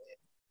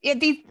yeah,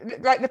 these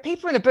like the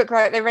people in the book,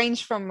 like they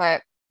range from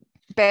like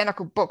bare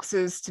knuckle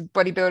boxers to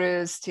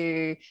bodybuilders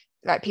to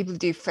like people who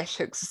do fresh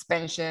hook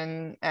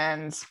suspension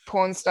and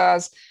porn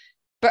stars.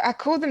 But I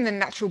call them the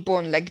natural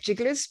born leg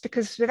jigglers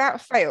because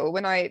without fail,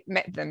 when I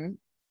met them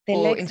Their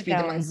or legs are interviewed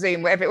them on going.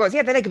 Zoom, whatever it was,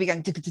 yeah, their leg would be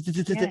going,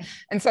 Yeah.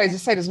 and so Yeah.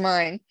 so does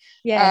mine.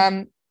 Yeah.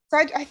 Um, so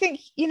I think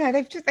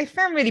they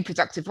found really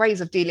productive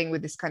ways of dealing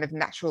with this kind of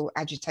natural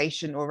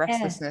agitation or Yeah.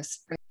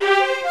 restlessness.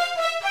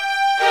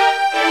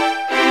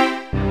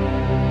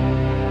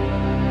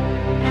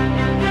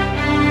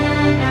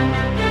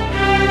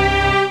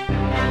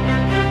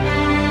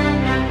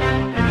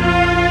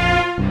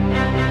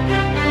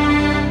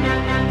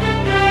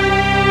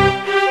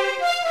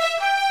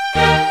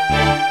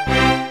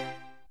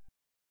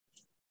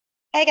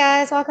 Hey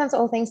guys, welcome to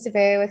All Things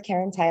Taboo with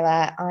Karen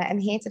Taylor. I am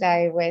here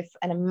today with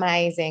an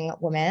amazing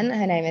woman.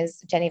 Her name is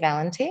Jenny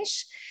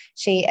Valentish.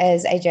 She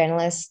is a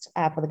journalist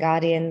for The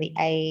Guardian, The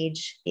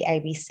Age, The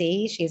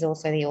ABC. She's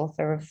also the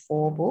author of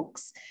 4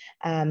 books.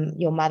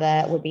 Your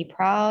Mother Would Be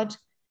Proud,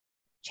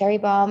 Cherry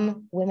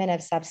Bomb, Women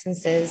of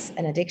Substances,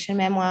 an addiction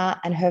memoir,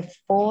 and her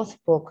 4th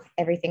book,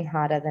 Everything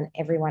Harder Than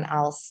Everyone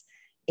Else,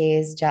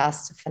 is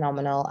just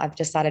phenomenal. I've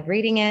just started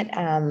reading it.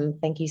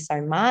 Thank you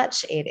so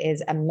much. It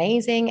is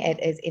amazing.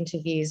 It is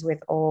interviews with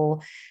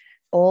all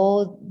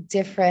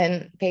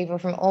different people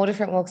from all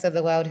different walks of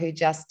the world who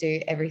just do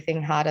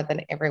everything harder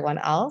than everyone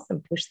else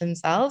and push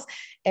themselves.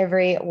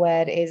 Every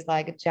word is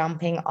like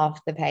jumping off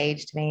the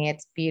page to me.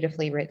 It's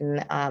beautifully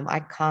written. I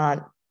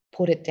can't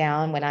put it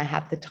down when I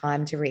have the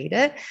time to read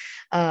it.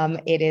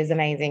 It is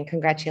amazing.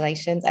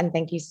 Congratulations. And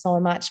thank you so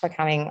much for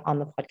coming on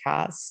the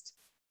podcast.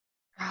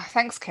 Oh,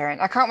 thanks, Karen.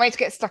 I can't wait to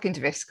get stuck into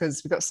this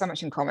because we've got so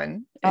much in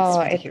common. It's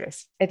Oh,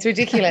 ridiculous. it's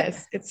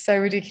ridiculous. It's so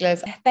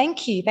ridiculous.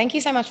 Thank you. Thank you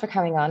so much for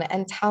coming on.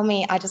 And tell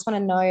me, I want to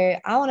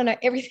know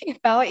everything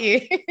about you.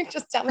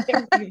 Just tell me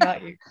everything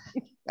about you.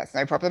 That's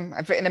no problem.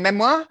 I've written a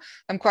memoir.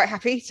 I'm quite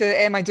happy to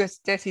air my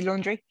dirty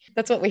laundry.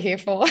 That's what we're here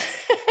for.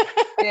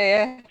 Yeah,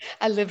 yeah.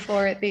 I live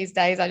for it these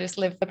days. I just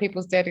live for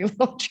people's dirty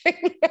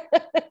laundry.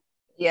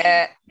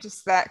 Yeah,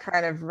 just that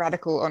kind of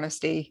radical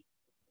honesty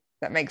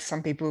that makes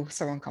some people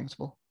so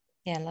uncomfortable.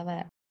 Yeah, I love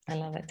it. I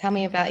love it. Tell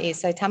me about you.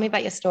 So tell me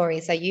about your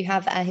story. So you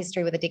have a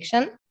history with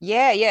addiction.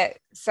 Yeah, yeah.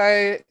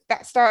 So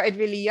that started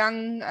really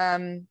young.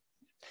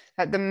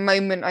 At the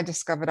moment I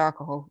discovered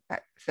alcohol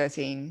at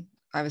 13,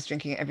 I was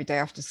drinking it every day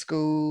after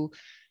school,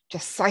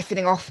 just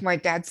siphoning off my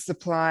dad's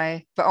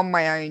supply, but on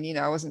my own.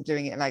 I wasn't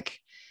doing it like,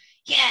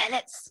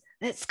 yeah,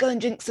 let's go and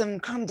drink some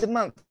creme de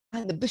menthe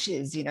behind the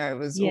bushes. It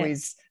was Yeah.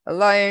 always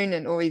alone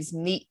and always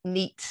neat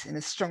and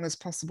as strong as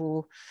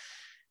possible.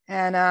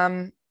 And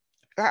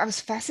I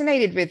was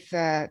fascinated with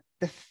the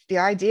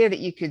idea that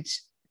you could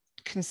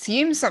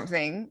consume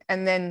something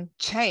and then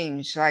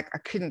change. Like I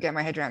couldn't get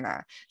my head around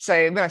that. So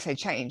when I say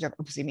change, I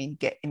obviously mean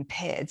get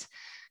impaired.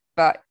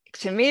 But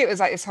to me, it was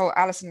like this whole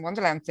Alice in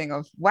Wonderland thing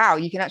of, wow,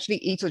 you can actually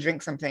eat or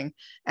drink something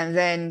and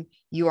then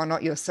you are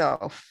not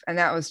yourself. And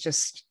that was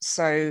just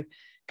so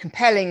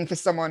compelling for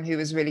someone who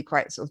was really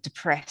quite sort of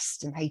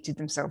depressed and hated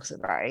themselves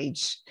at that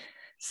age.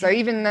 So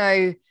even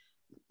though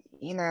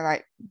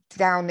like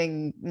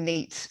downing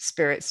neat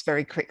spirits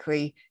very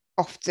quickly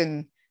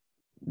often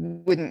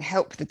wouldn't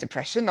help the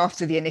depression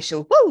after the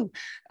initial woo.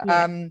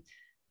 Yeah.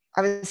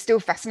 I was still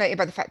fascinated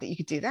by the fact that you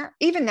could do that.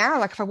 Even now,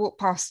 like if I walk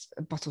past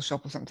a bottle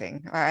shop or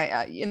something,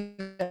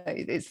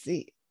 it's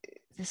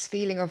this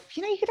feeling of,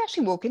 you could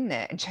actually walk in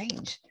there and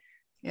change.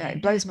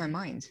 It blows my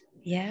mind.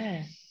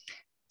 Yeah.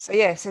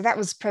 So that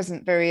was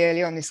present very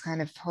early on, this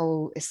kind of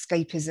whole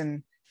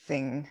escapism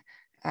thing.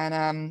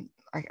 And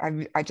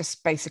I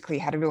just basically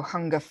had a real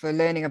hunger for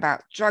learning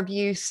about drug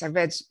use. I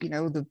read,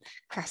 all the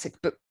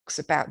classic books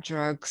about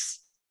drugs,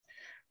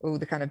 all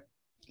the kind of,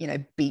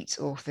 beat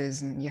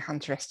authors and your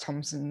Hunter S.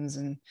 Thompsons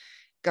and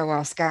Go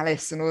Ask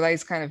Alice and all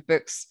those kind of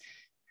books.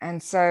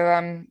 And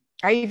so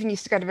I even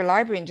used to go to the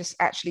library and just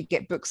actually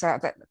get books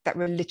out that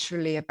were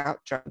literally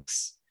about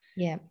drugs.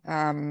 Yeah.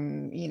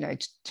 To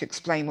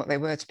explain what they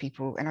were to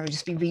people. And I would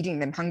just be reading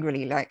them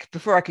hungrily, like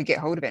before I could get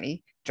hold of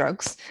any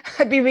drugs,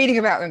 I'd be reading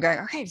about them going,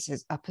 okay,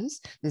 there's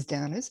uppers, there's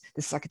downers,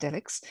 there's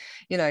psychedelics.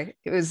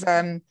 It was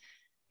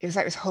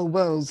like this whole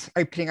world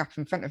opening up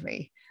in front of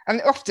me. And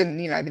often,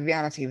 the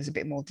reality was a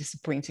bit more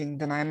disappointing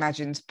than I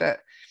imagined, but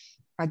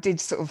I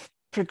did sort of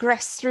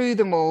progress through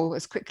them all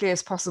as quickly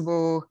as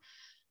possible.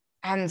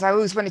 And I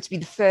always wanted to be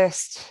the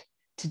first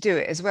to do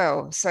it as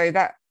well. So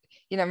that,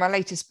 my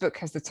latest book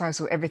has the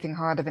title Everything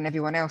Harder Than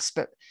Everyone Else,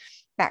 but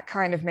that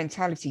kind of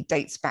mentality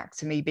dates back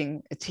to me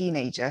being a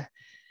teenager.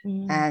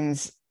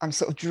 And I'm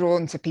sort of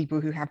drawn to people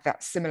who have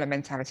that similar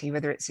mentality,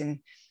 whether it's in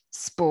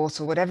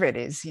sport or whatever it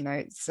is.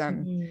 It's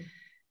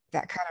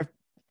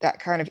that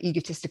kind of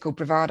egotistical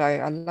bravado.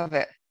 I love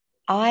it.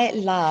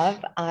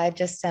 I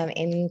just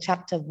in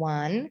chapter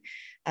 1,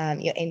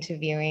 you're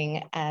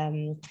interviewing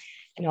an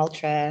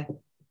ultra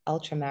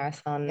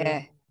marathon.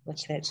 Yeah.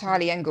 What's it?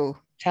 Charlie Engle.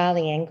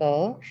 Charlie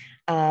Engle.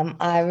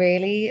 I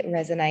really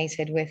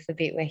resonated with the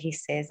bit where he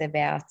says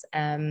about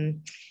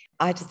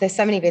there's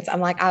so many bits. I'm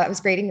like, I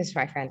was reading this to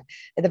my friend,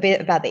 the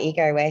bit about the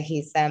ego where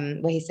he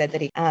said that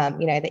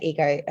the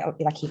ego,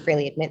 like he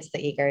freely admits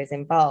the ego is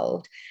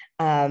involved.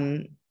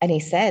 And he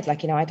said,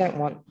 like, I don't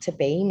want to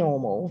be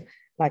normal.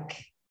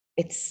 Like,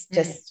 it's Mm.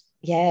 just,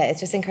 yeah, it's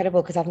just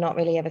incredible because I've not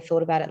really ever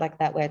thought about it like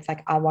that, where it's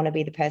like, I want to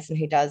be the person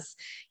who does,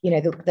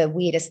 the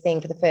weirdest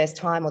thing for the first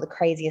time or the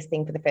craziest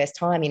thing for the first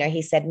time.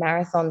 He said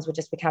marathons were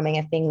just becoming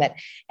a thing that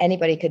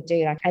anybody could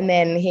do. Like, and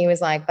then he was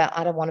like, but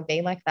I don't want to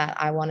be like that.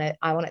 I want it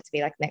to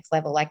be like next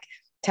level. Like,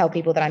 tell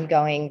people that I'm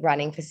going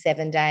running for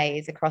 7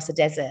 days across a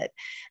desert.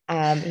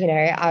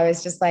 I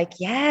was just like,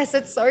 yes,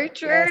 it's so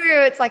true.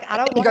 Yes. It's like, I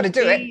don't You want got to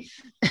to do it. be,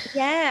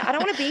 yeah, I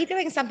don't want to be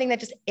doing something that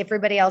just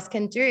everybody else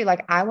can do.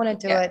 Like, I want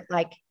to do Yeah. it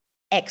like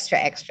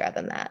extra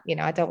than that.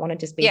 I don't want to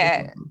just be the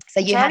Yeah. norm. So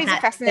you had Charlie's a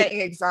that.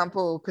 fascinating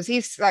example because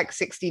he's like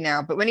 60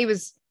 now, but when he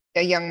was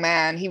a young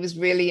man, he was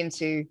really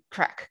into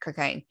crack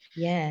cocaine.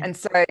 Yeah. And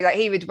so like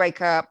he would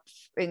wake up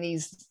in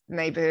these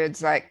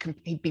neighborhoods, like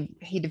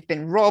he'd have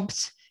been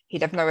robbed,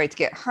 he'd have no way to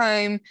get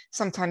home.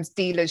 Sometimes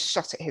dealers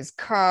shot at his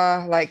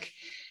car, like,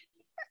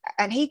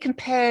 and he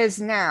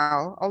compares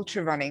now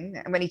ultra running,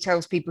 and when he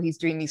tells people he's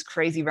doing these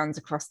crazy runs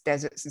across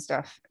deserts and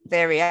stuff,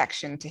 their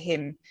reaction to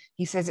him,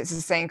 he says it's the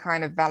same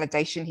kind of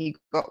validation he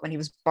got when he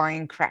was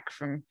buying crack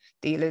from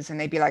dealers, and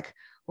they'd be like,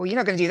 well, you're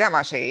not going to do that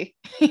much, are you?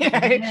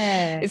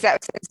 Yeah. Is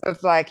that sense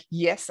of like,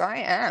 yes, I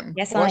am,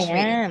 Yes, I watch me.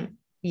 am.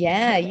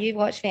 Yeah, you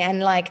watch me. And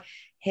like,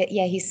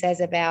 he says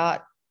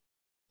about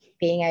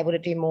being able to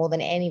do more than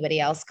anybody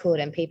else could.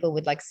 And people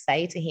would like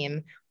say to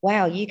him,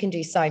 wow, you can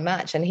do so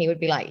much. And he would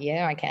be like,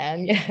 yeah, I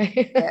can.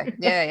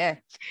 Yeah.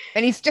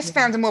 And he's just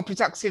found a more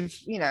productive,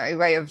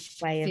 way of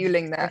Way of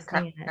fueling that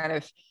expressing it. kind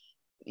of,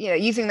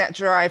 using that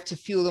drive to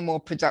fuel a more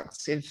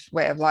productive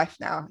way of life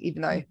now,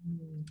 even though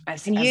Mhm.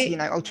 as And as you,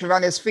 ultra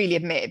runners freely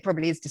admit, it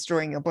probably is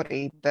destroying your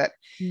body, but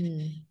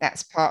mm,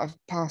 that's part of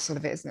parcel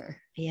of it, isn't it?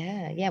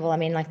 yeah. Well, I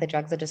mean, like the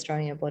drugs are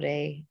destroying your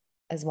body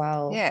as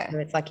well. Yeah. So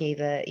it's like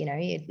either,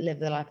 you live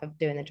the life of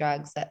doing the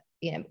drugs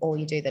or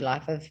you do the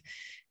life of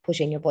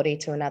pushing your body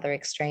to another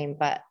extreme,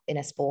 but in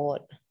a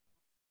sport.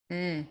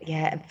 Mm.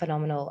 Yeah,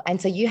 phenomenal.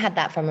 And so you had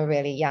that from a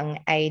really young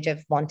age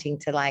of wanting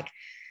to like,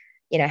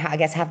 I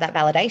guess have that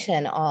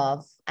validation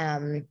of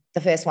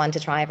the first one to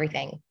try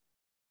everything.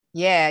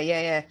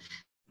 Yeah.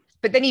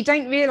 But then you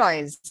don't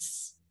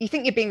realize, you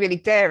think you're being really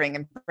daring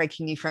and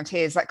breaking new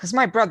frontiers. Like, because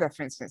my brother,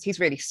 for instance, he's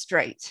really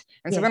straight.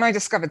 And so Yeah. when I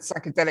discovered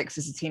psychedelics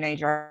as a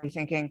teenager, I'd be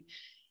thinking,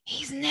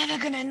 he's never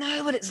going to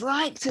know what it's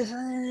like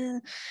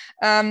to.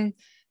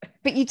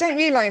 But you don't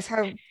realize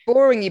how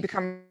boring you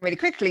become really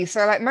quickly.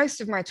 So, like, most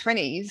of my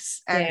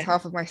 20s and Yeah.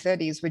 half of my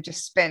 30s were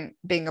just spent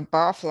being a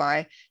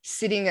barfly,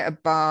 sitting at a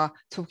bar,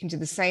 talking to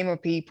the same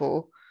old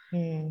people,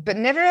 Mm. but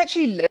never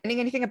actually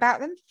learning anything about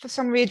them for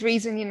some weird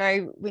reason.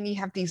 When you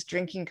have these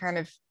drinking kind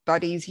of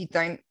buddies, you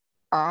don't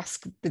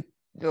ask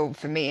well,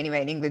 for me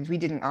anyway, in England, we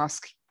didn't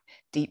ask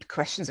deep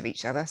questions of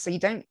each other. So you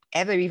don't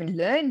ever even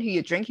learn who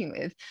you're drinking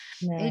with.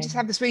 And you No. just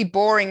have this really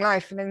boring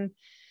life. And then,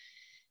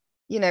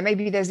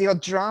 maybe there's the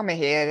odd drama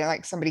here,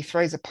 like somebody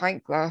throws a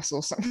pint glass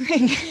or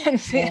something.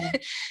 Yeah.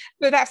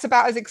 But that's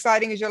about as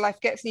exciting as your life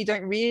gets, and you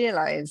don't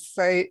realize.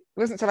 So it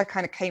wasn't until I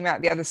kind of came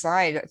out the other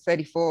side at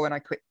 34 when I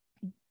quit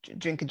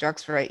drinking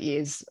drugs for 8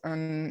 years,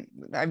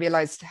 I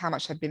realized how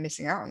much I'd been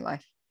missing out on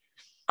life.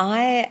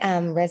 I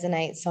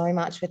resonate so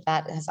much with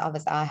that as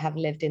obviously I have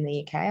lived in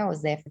the UK. I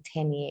was there for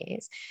 10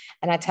 years.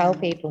 And I tell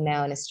Mm. people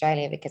now in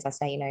Australia, because I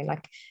say,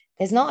 like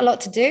there's not a lot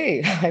to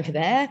do over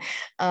there,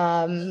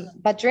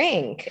 but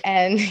drink.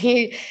 And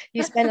you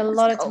spend a It's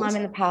lot of time cold.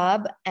 in the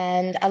pub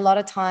and a lot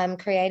of time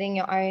creating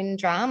your own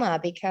drama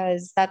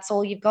because that's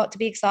all you've got to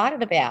be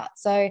excited about.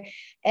 So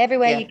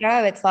everywhere Yeah, you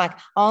go, it's like,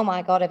 oh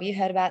my God, have you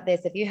heard about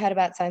this? Have you heard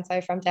about so-and-so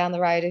from down the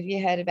road? Have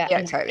you heard about,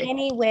 yeah, totally.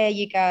 anywhere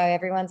you go,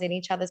 everyone's in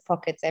each other's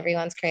pockets,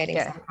 everyone's creating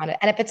Yeah, some kind of,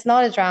 and if it's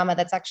not a drama,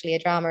 that's actually a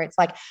drama. It's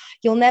like,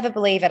 you'll never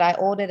believe it. I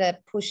ordered a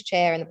push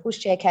chair and the push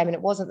chair came and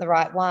it wasn't the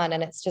right one.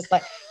 And it's just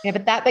like,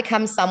 but that becomes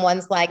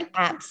someone's like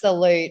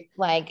absolute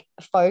like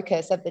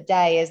focus of the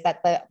day is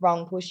that the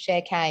wrong push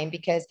chair came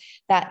because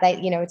that they,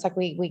 it's like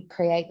we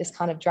create this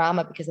kind of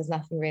drama because there's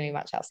nothing really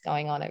much else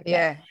going on over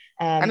there.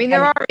 yeah. I mean,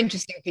 there And are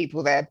interesting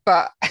people there,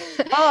 but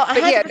oh,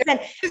 but yeah, 100%.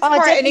 it's Oh,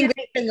 quite an English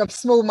definitely. thing of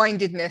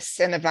small-mindedness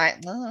and of like,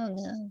 oh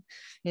no,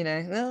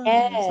 it's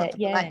Yeah, not the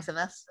yeah. likes of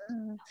us.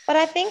 But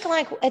I think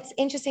like it's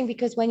interesting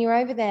because when you're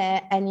over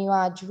there and you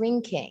are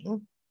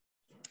drinking,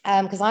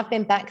 because I've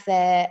been back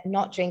there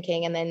not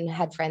drinking and then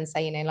had friends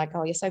say, like,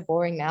 oh, you're so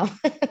boring now.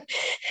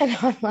 And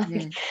I'm like,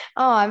 Mm.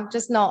 oh, I'm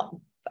just not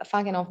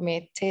fucking off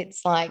my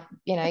tits, like,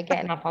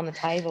 getting up on the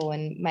table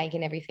and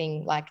making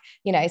everything like,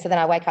 so then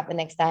I wake up the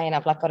next day and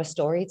I've like got a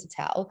story to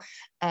tell.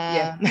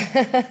 Yeah,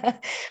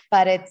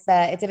 But it's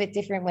a bit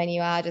different when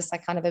you are just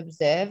like kind of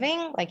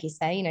observing, like you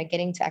say,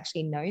 getting to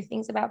actually know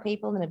things about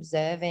people and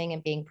observing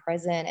and being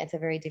present. It's a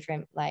very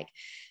different like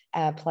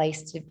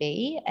place to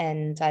be.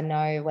 And I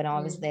know when I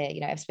was mm.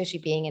 there, especially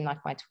being in like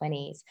my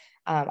 20s,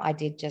 I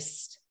did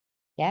just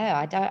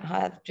yeah,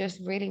 I just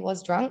really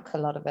was drunk a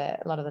lot of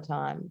the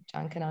time,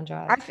 drunken on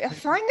drugs. I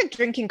find the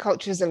drinking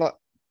culture is a lot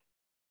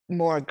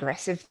more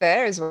aggressive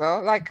there as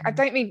well. Like, I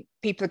don't mean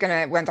people are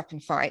going to end up in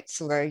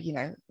fights, although, you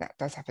know, that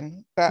does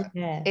happen, but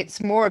Yeah.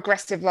 it's more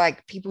aggressive,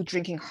 like people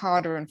drinking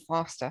harder and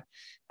faster.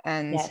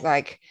 And Yes.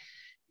 like,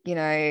 you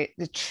know,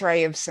 the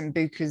tray of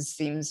sambucas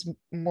seems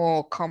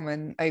more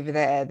common over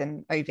there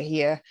than over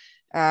here.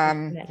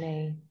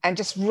 Definitely. And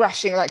just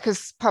rushing, like,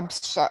 because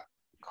pubs shut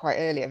quite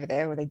early over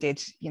there, or they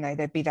did, you know,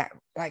 there'd be that,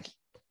 like,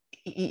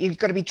 you've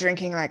got to be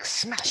drinking, like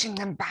smashing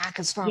them back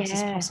as fast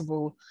as Yeah.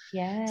 possible. So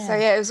Yeah.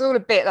 yeah, it was all a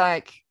bit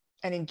like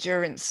an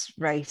endurance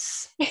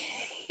race.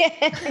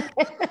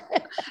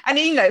 And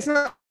you know, it's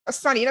not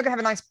sunny. You're not gonna have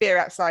a nice beer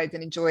outside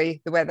and enjoy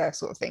the weather,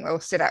 sort of thing,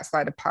 or sit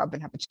outside a pub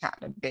and have a chat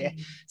and a beer.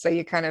 So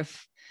you kind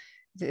of,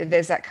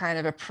 there's that kind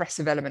of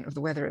oppressive element of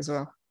the weather as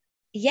well.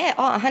 Yeah,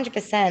 oh,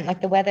 100%.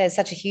 Like the weather is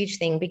such a huge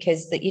thing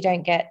because that you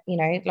don't get,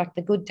 like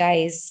the good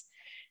days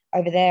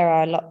over there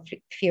are a lot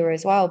fewer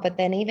as well. But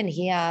then even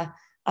here,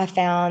 I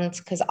found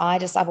because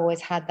I've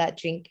always had that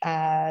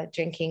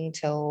drinking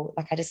till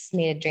like I just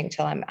need a drink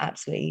till I'm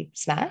absolutely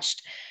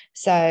smashed.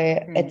 So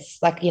it's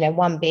like,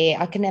 one beer.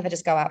 I can never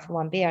just go out for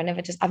one beer.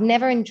 I've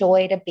never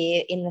enjoyed a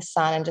beer in the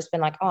sun and just been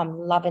like, oh, I'm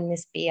loving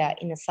this beer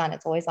in the sun.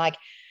 It's always like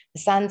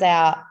the sun's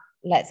out,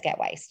 let's get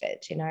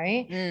wasted.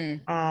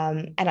 And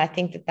I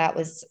think that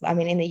was, I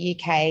mean, in the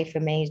UK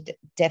for me,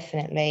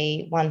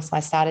 definitely once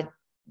I started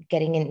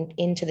getting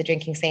into the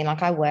drinking scene,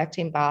 like I worked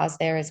in bars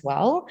there as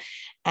well.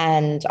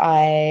 And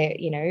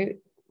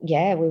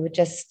yeah, we would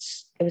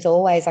it was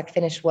always like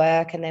finish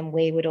work and then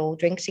we would all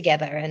drink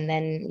together. And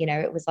then,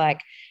 it was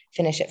like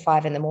finish at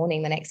 5 a.m.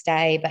 the next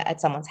day, but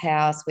at someone's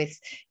house with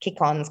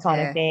kick-ons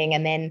kind of thing.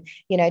 And then,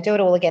 do it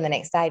all again the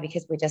next day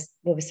because we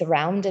were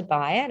surrounded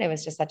by it. It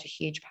was just such a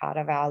huge part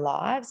of our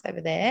lives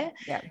over there.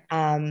 Yeah.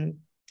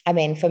 I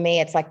mean, for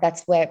me, it's like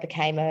that's where it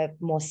became a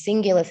more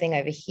singular thing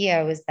over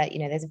here was that,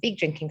 there's a big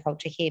drinking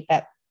culture here,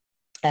 but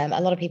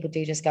a lot of people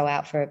do just go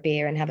out for a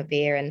beer and have a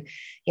beer and,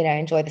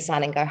 enjoy the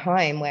sun and go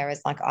home.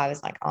 Whereas like I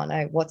was like, oh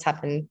no, what's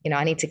happened?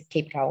 I need to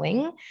keep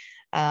going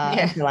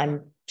until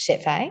I'm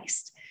shit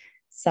faced.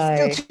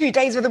 Still So 2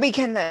 days of the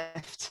weekend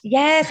left.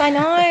 yes, I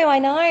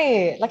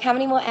know. Like how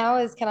many more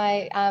hours can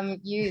I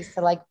use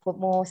to like put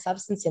more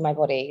substance in my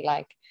body?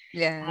 Like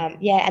Yeah.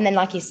 yeah, and then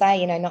like you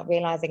say, not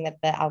realizing that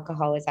the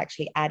alcohol is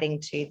actually adding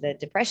to the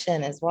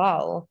depression as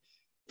well.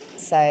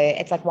 So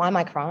it's like, why am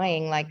I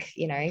crying? Like,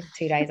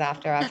 2 days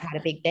after I've had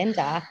a big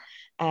bender.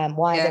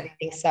 Why is Yeah.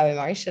 everything so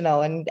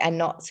emotional and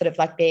not sort of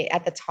like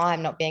at the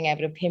time not being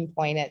able to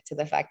pinpoint it to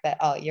the fact that,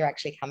 oh, you're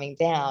actually coming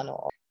down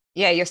or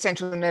Yeah, your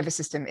central nervous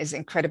system is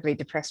incredibly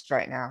depressed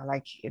right now.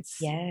 Like it's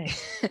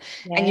yes. and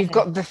Yeah. you've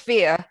got the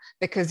fear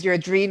because your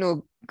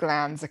adrenal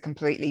glands are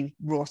completely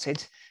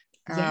rotted.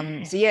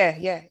 Yeah. So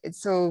yeah, it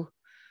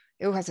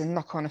all has a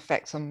knock-on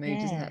effect on mood,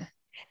 doesn't Yeah. it?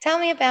 Tell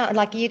me about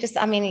like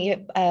I mean,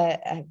 you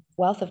a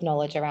wealth of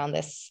knowledge around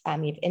this.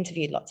 You've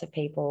interviewed lots of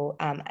people,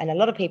 and a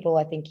lot of people.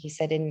 I think you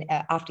said in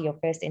after your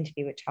first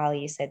interview with Charlie,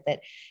 you said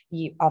that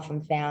you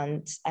often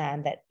found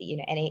that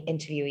any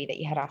interviewee that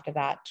you had after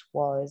that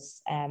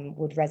was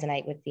would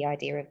resonate with the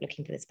idea of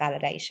looking for this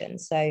validation.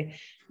 So,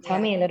 tell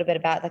me a little bit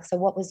about like, so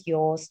what was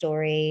your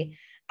story,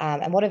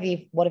 and what have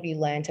you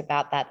learned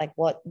about that? Like,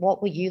 what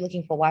were you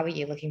looking for? Why were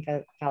you looking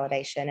for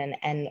validation,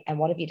 and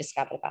what have you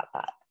discovered about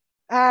that?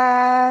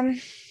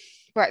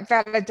 But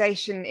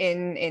validation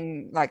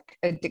in like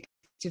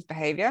addictive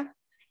behavior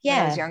when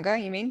I was Yeah. younger,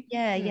 you mean?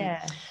 Yeah,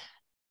 yeah.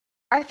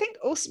 I think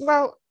also,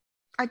 well,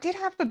 I did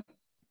have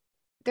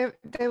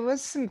there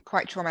was some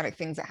quite traumatic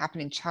things that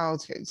happened in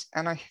childhood,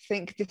 and I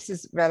think this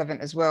is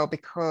relevant as well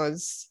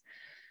because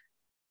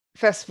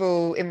first of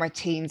all, in my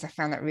teens, I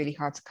found that really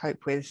hard to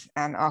cope with,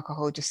 and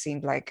alcohol just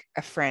seemed like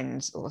a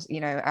friend, or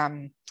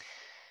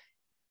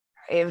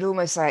it would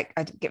almost like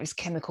I'd get this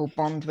chemical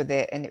bond with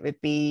it, and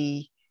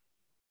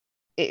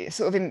it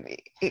sort of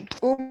it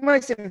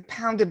almost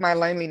impounded my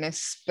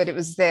loneliness, but it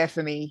was there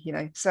for me,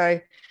 so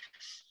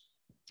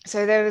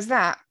there was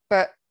that.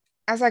 But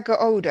as I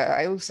got older,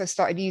 I also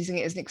started using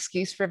it as an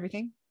excuse for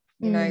everything.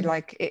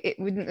 Like it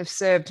wouldn't have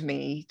served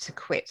me to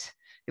quit.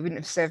 It wouldn't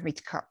have served me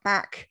to cut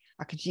back.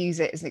 I could use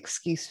it as an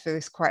excuse for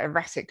this quite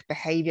erratic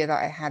behavior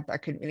that I had that I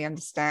couldn't really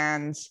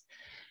understand.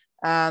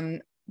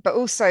 But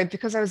also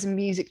because I was a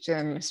music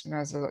journalist when I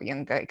was a lot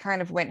younger, it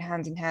kind of went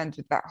hand in hand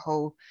with that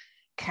whole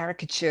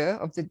caricature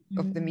of the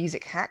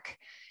music hack,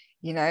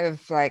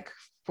 of like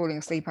falling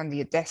asleep under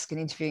your desk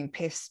and interviewing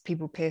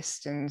people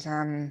pissed, and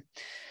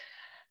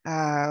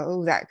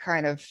all that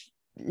kind of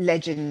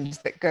legend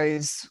that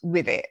goes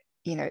with it.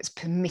 It's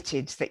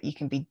permitted that you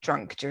can be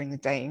drunk during the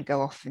day and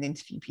go off and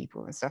interview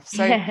people and stuff.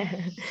 So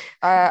Yeah.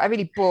 I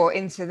really bought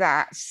into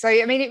that. So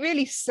I mean, it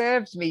really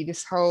served me,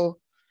 this whole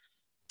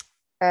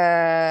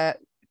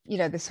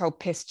this whole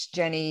pissed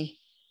Jenny,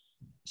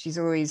 she's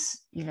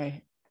always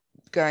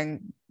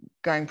going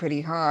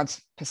pretty hard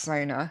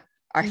persona,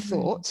 I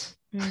thought.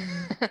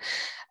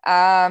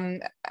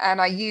 And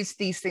I used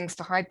these things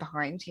to hide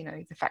behind,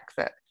 the fact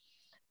that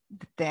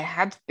there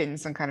had been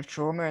some kind of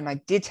trauma, and I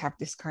did have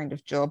this kind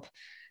of job.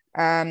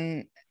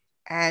 And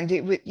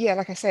it would, yeah,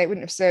 like I say, it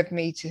wouldn't have served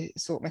me to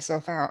sort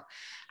myself out.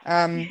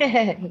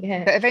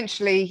 Yeah. But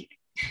eventually,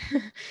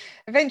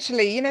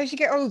 eventually, as you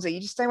get older,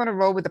 you just don't want to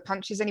roll with the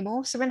punches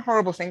anymore. So when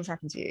horrible things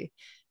happen to you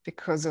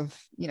because of,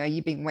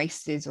 you being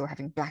wasted or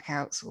having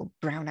blackouts or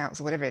brownouts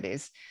or whatever it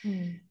is,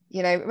 when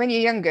you're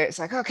younger, it's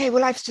like, okay,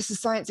 well, life's just a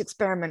science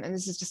experiment and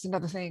this is just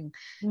another thing.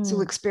 It's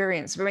all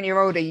experience. But when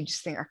you're older, you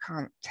just think, I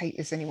can't take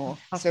this anymore.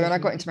 So when I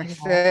got into my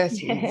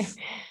 30s,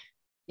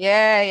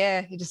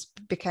 yeah, it just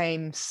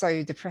became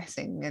so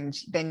depressing. And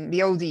then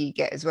the older you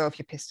get as well, if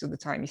you're pissed all the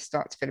time, you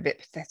start to feel a bit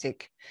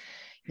pathetic.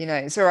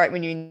 It's all right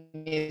when you're in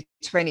your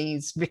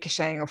 20s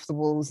ricocheting off the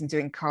walls and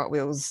doing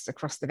cartwheels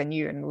across the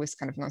venue and all this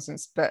kind of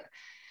nonsense. But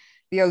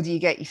the older you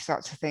get, you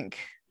start to think,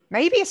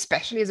 maybe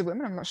especially as a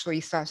woman, I'm not sure,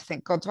 you start to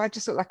think, God, do I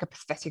just look like a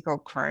pathetic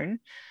old crone,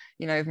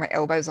 with my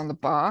elbows on the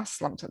bar,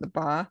 slumped at the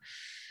bar?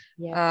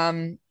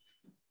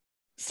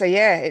 So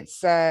yeah,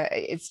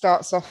 it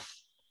starts off,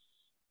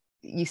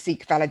 you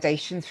seek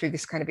validation through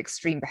this kind of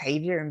extreme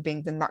behavior and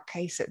being the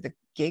nutcase at the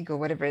gig or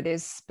whatever it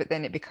is, but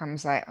then it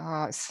becomes like,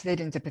 it slid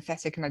into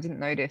pathetic and I didn't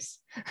notice.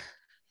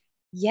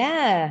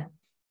 Yeah,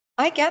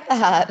 I get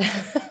that.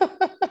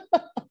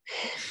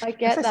 I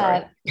get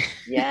that.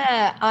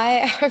 Yeah,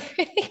 I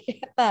really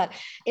get that.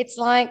 It's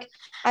like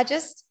I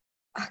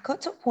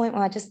got to a point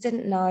where I just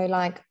didn't know,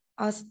 like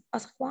I was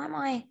like, why am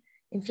I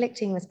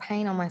inflicting this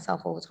pain on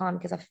myself all the time?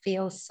 Because I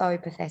feel so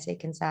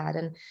pathetic and sad.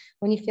 And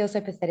when you feel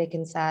so pathetic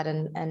and sad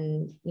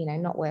and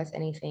not worth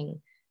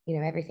anything,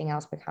 everything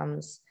else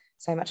becomes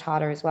so much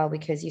harder as well,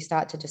 because you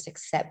start to just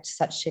accept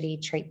such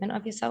shitty treatment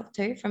of yourself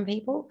too from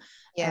people.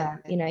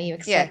 You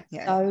accept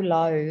so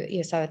low.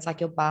 So it's like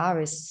your bar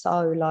is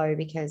so low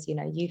because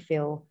you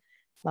feel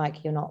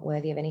like you're not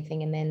worthy of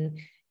anything, and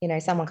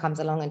then someone comes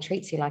along and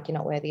treats you like you're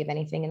not worthy of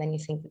anything, and then you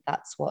think that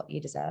that's what you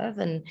deserve,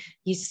 and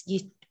you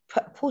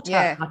put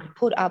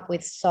up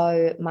with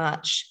so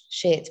much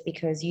shit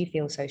because you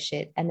feel so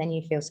shit, and then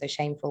you feel so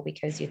shameful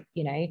because you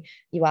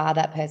are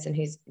that person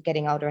who's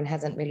getting older and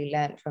hasn't really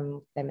learned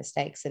from their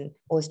mistakes, and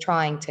or is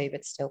trying to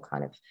but still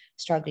kind of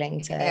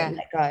struggling to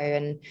let go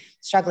and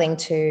struggling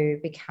to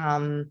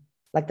become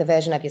like the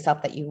version of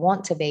yourself that you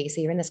want to be.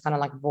 So you're in this kind of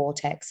like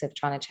vortex of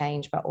trying to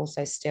change but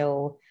also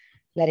still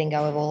letting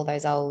go of all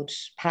those old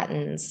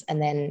patterns.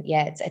 And then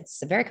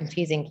it's a very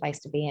confusing place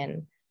to be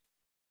in.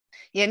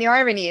 Yeah, and the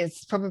irony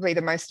is probably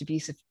the most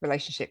abusive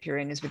relationship you're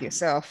in is with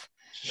yourself.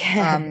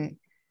 But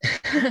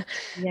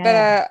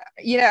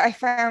I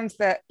found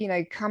that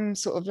come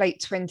sort of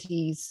late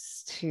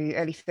 20s to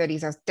early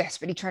 30s, I was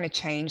desperately trying to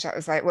change. I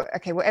was like, well,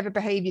 okay, whatever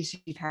behaviors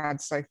you've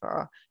had so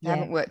far, they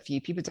haven't worked for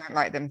you, people don't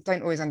like them,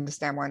 don't always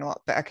understand why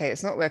not, but okay,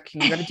 it's not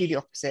working, you've got to do the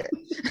opposite.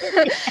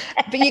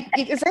 But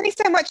there's only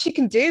so much you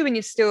can do when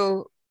you're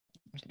still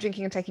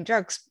drinking and taking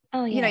drugs.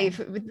 With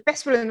the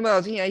best will in the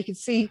world, you can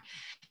seek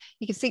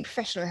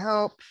professional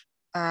help.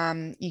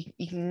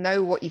 You can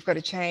know what you've got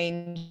to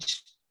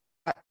change.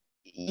 But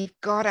you've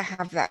got to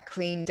have that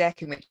clean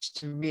deck in which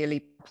to really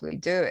properly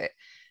do it.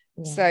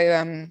 So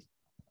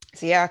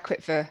I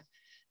quit for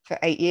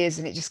 8 years,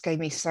 and it just gave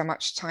me so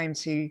much time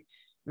to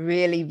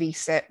really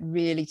reset,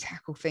 really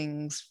tackle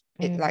things.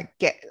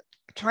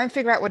 Try and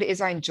figure out what it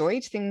is I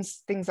enjoyed,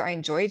 things that I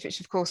enjoyed, which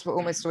of course were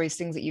almost always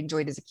things that you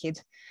enjoyed as a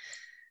kid.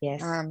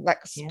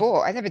 Like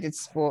sport. I never did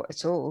sport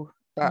at all,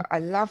 but I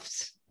loved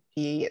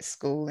PE at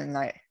school, and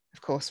like,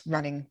 of course,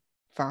 running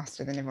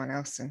faster than everyone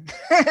else and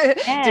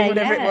doing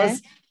whatever it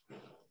was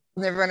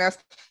than everyone else.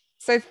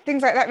 So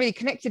things like that really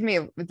connected me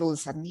with all of a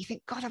sudden. You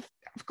think, God, I've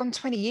gone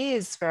 20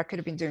 years where I could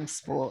have been doing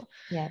sport.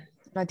 And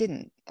I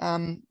didn't.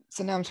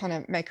 So now I'm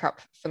trying to make up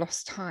for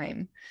lost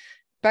time.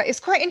 But it's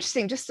quite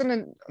interesting, just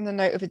on the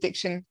note of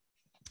addiction.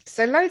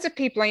 So loads of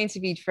people I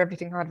interviewed for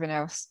Everything Hard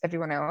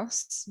Everyone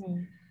Else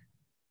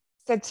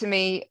said to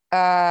me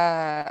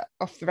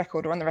off the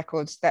record or on the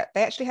record that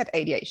they actually had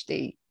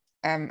ADHD,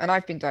 and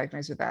I've been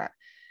diagnosed with that.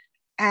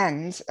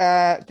 And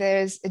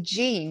there's a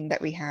gene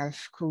that we have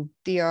called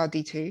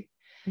DRD2,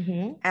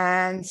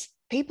 and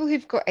people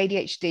who've got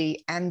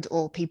ADHD and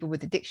or people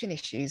with addiction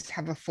issues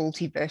have a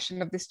faulty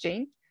version of this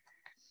gene.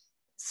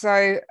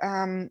 So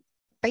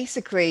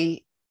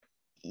basically,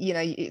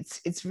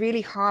 it's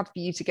really hard for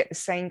you to get the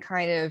same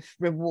kind of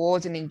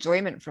reward and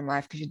enjoyment from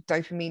life because your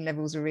dopamine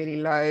levels are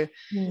really low.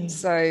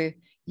 So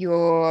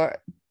you're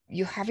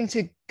having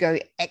to go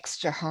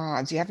extra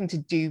hard. You're having to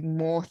do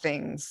more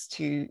things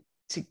to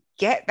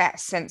get that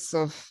sense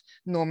of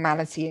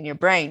normality in your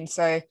brain.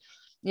 So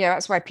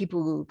that's why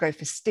people will go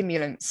for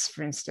stimulants,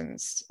 for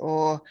instance,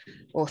 or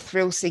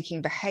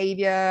thrill-seeking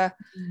behavior,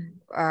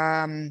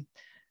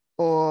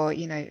 or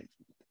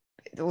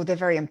they're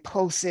very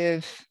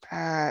impulsive.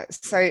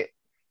 So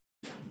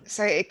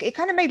it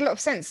kind of made a lot of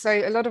sense. So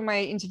a lot of my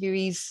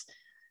interviewees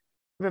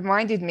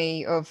reminded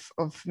me of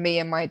me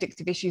and my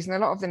addictive issues, and a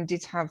lot of them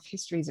did have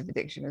histories of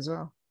addiction as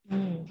well.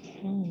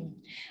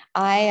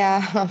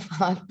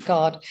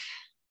 God,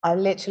 I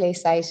literally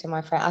say to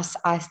my friend,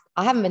 I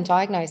haven't been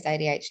diagnosed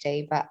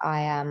ADHD, but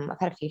I've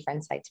had a few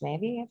friends say to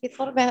me, have you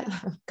thought about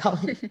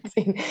going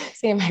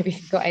seeing maybe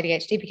you've got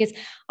ADHD? Because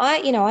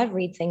I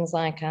read things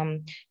like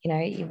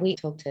we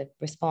talk to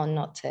respond,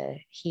 not to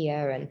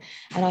hear, and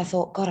I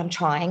thought, God, I'm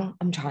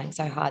trying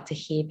so hard to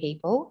hear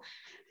people.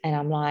 And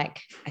I'm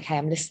like, okay,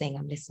 I'm listening.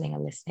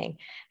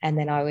 And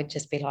then I would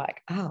just be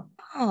like, oh,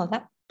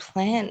 that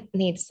plant I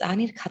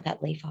need to cut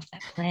that leaf off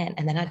that plant.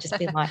 And then I'd just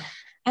be like,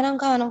 and I'm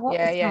going, oh, what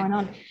is going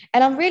on?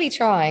 And I'm really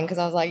trying, because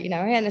I was like,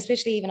 and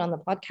especially even on the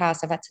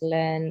podcast, I've had to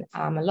learn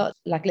a lot,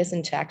 like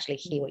listen to actually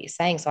hear what you're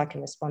saying so I can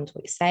respond to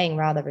what you're saying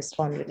rather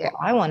respond with what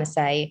I want to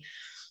say.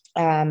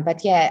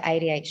 But yeah,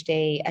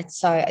 ADHD, it's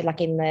so, like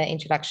in the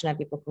introduction of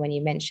your book, when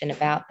you mention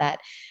about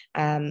that,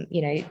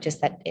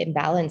 just that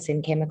imbalance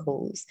in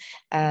chemicals,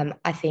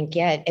 I think,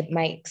 it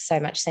makes so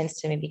much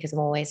sense to me, because I'm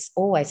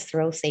always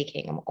thrill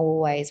seeking. I'm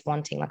always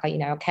wanting, like,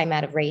 I came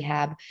out of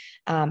rehab,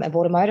 I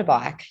bought a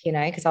motorbike,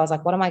 because I was like,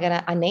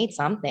 I need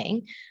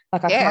something.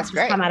 Like, I can't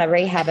just come out of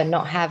rehab and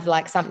not have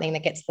like something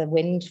that gets the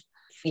wind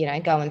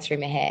going through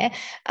my hair.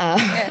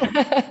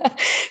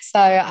 So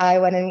I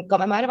went and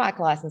got my motorbike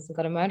license and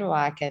got a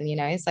motorbike,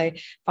 and so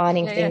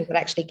finding things that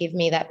actually give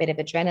me that bit of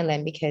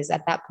adrenaline, because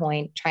at that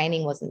point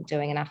training wasn't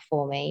doing enough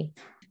for me.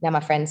 Now my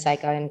friends say,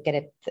 go and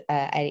get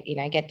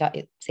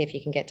see if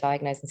you can get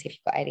diagnosed and see if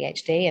you've got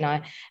ADHD,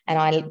 and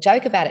I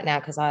joke about it now,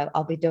 because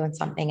I'll be doing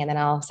something and then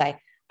I'll say,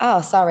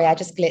 oh, sorry, I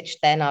just glitched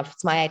then.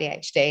 It's my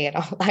ADHD, and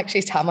I'll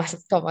actually tell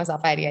myself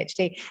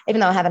ADHD,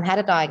 even though I haven't had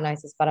a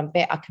diagnosis, but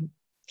I can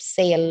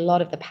see a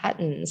lot of the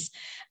patterns.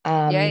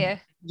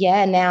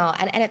 Now,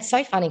 and it's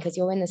so funny, because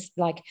you're in this,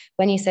 like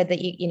when you said that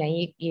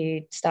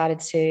you started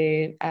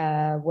to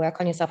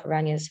work on yourself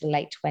around your sort of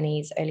late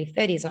 20s, early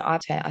 30s, and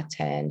I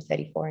turned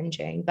 34 in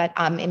June, but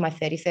I'm in my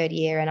 33rd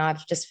year, and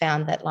I've just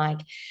found that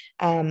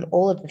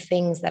all of the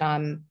things that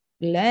I'm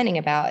learning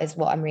about is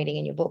what I'm reading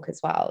in your book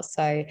as well.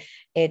 So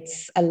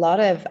it's a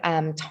lot of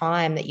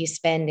time that you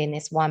spend in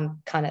this one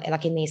kind of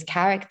like in these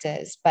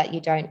characters, but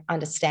you don't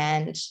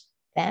understand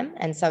them.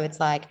 And so it's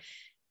like,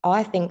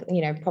 I think,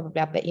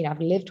 probably, I've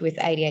lived with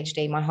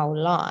ADHD my whole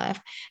life,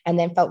 and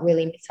then felt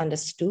really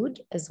misunderstood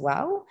as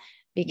well,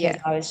 because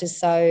I was just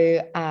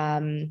so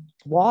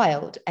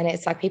wild. And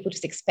it's like people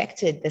just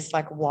expected this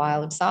like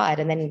wild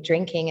side, and then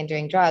drinking and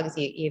doing drugs,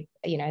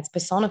 it's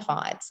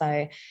personified.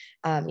 So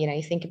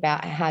you think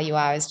about how you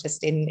are as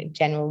just in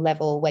general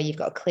level, where you've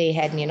got a clear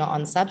head and you're not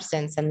on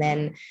substance, and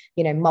then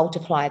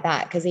multiply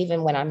that, because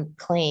even when I'm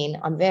clean,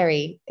 I'm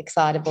very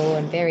excitable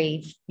and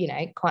very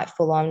quite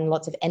full on,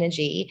 lots of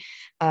energy,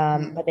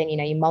 but then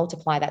you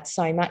multiply that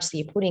so much, so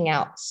you're putting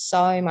out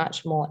so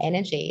much more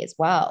energy as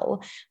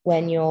well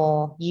when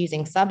you're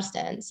using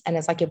substance, and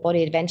it's like your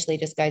body eventually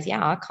just goes,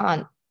 I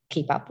can't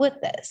keep up with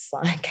this.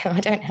 Like, I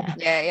don't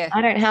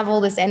have all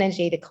this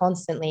energy to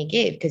constantly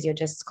give, because you're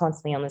just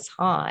constantly on this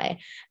high,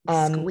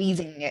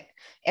 squeezing it,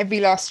 every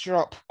last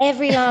drop. And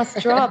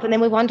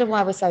then we wonder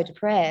why we're so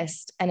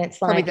depressed, and it's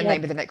probably the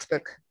name of the next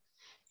book.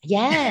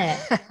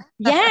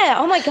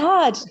 Oh my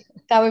God,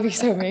 that would be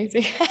so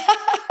amazing.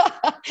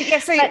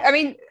 I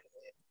mean,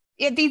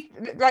 these,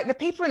 like the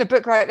people in the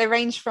book, like they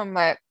range from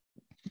like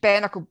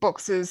bare knuckle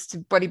boxers to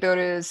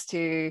bodybuilders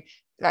to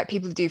like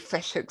people who do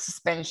fresh hook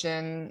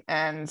suspension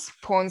and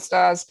porn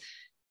stars.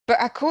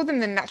 But I call them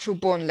the natural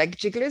born leg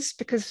jigglers,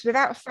 because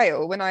without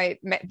fail, when I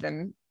met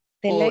them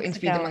or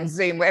interviewed them on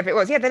Zoom, whatever it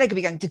was, their leg would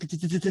be going,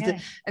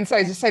 and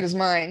so does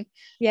mine.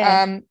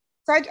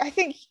 So I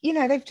think,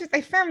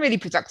 they found really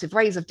productive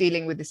ways of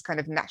dealing with this kind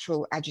of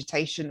natural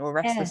agitation or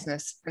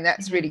restlessness. And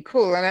that's really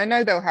cool. And I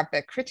know they'll have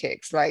their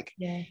critics, like,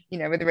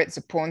 whether it's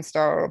a porn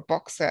star or a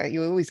boxer,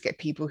 you always get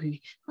people who,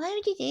 why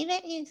would you do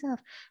that to yourself?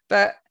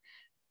 But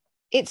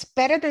it's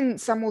better than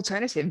some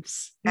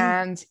alternatives,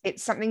 and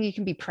it's something you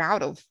can be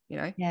proud of,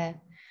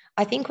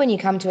 I think when you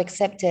come to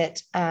accept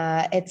it,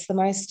 it's the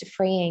most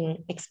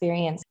freeing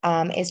experience.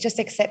 It's just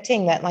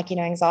accepting that,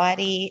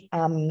 anxiety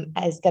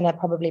is going to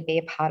probably be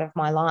a part of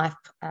my life.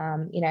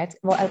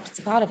 It's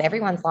a part of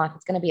everyone's life.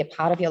 It's going to be a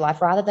part of your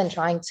life, rather than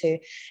trying to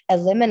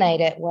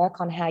eliminate it. Work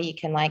on how you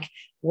can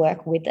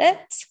work with it.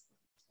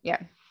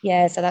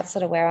 So that's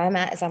sort of where I'm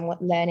at, is I'm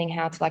learning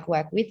how to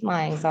work with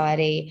my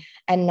anxiety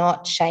and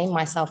not shame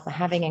myself for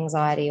having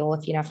anxiety. Or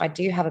if I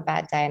do have a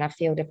bad day and I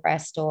feel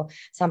depressed or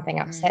something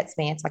upsets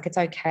me, it's it's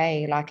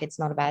okay. It's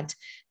not a bad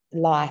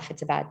life,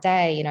 it's a bad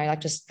day,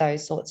 just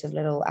those sorts of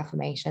little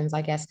affirmations,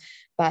 I guess.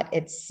 But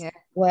it's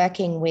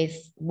working with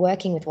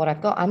what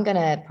I've got. I'm going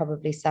to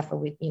probably suffer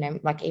with,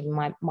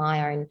 even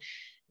my own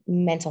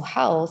mental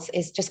health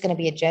is just going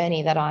to be a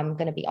journey that I'm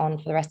going to be on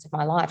for the rest of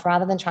my life,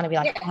 rather than trying to be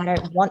I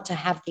don't want to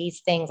have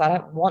these things, I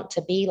don't want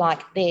to be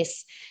like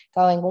this,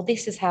 going, well,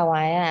 this is how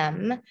I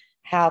am,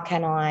 how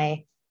can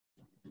I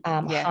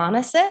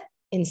harness it,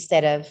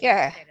 instead of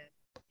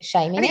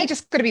shaming I think it. you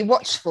just got to be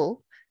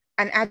watchful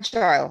and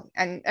agile,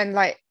 and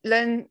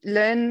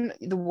learn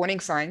the warning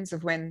signs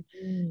of when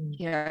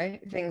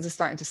things are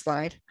starting to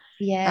slide.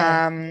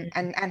 And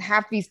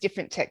have these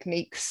different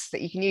techniques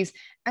that you can use,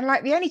 and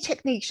the only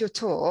techniques you're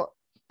taught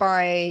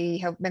by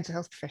mental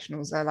health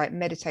professionals are like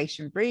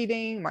meditation,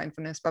 breathing,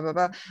 mindfulness, blah, blah,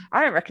 blah.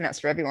 I don't reckon that's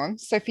for everyone.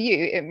 So for you,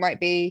 it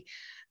might be,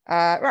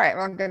 right,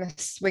 well, I'm going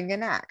to swing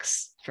an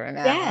axe for an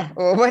hour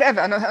or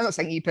whatever. I'm not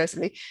saying you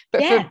personally,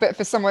 but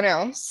for someone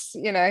else,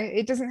 you know,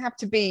 it doesn't have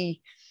to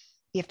be,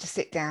 you have to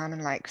sit down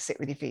and like sit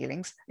with your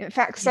feelings. In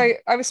fact, so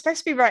I was supposed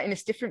to be writing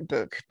this different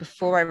book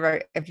before I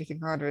wrote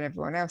Everything Harder Than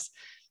Everyone Else.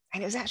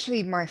 And it was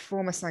actually my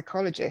former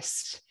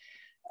psychologist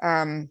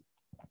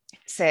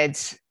said,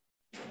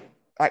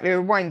 like, we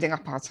were winding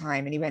up our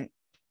time, and he went,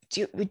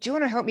 do you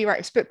want to help me write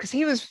this book? Because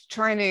he was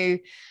trying to,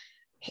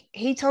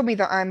 he told me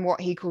that I'm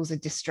what he calls a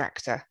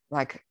distractor.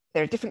 Like,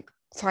 there are different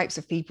types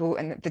of people,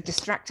 and the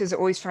distractors are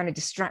always trying to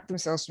distract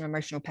themselves from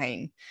emotional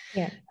pain.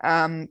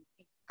 And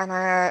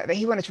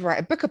he wanted to write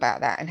a book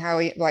about that, and how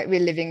we're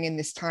living in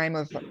this time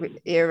of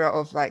era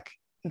of like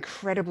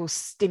incredible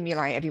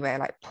stimuli everywhere,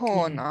 like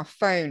porn, our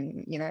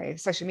phone, you know,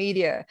 social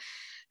media,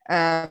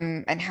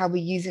 and how we're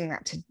using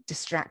that to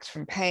distract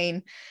from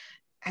pain.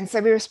 And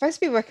so we were supposed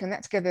to be working on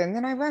that together, and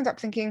then I wound up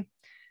thinking,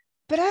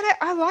 but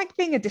I like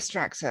being a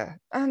distractor.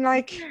 And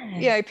like,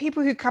 you know,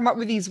 people who come up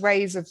with these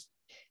ways of,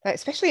 like,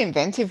 especially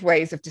inventive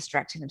ways of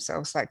distracting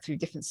themselves, like through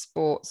different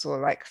sports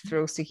or like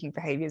thrill-seeking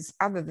behaviors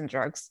other than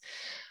drugs.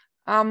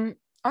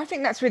 I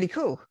think that's really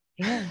cool.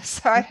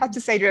 So I had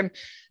to say to him,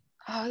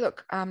 oh,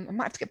 look, I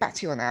might have to get back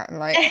to you on that, and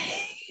like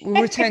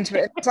we'll return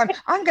to it. So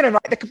I'm going to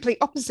write the complete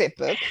opposite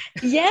book.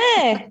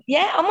 Oh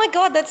my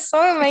God, that's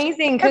so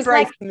amazing. Because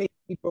like,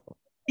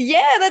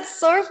 that's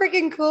so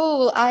freaking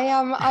cool.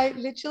 I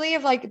literally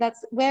have like,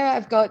 that's where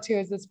I've got to,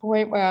 is this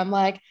point where I'm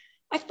like,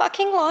 I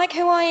fucking like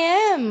who I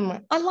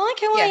am. I like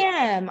who I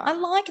am. I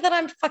like that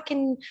I'm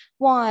fucking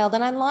wild,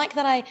 and I like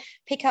that I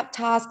pick up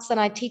tasks and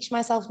I teach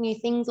myself new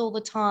things all the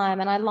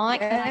time. And I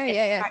like that I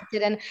get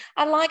distracted, and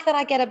I like that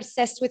I get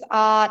obsessed with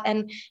art.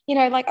 And, you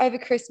know, like over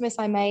Christmas,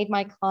 I made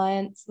my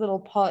clients little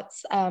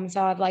pots.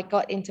 So I've like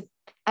got into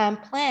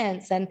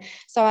plants, and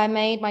so I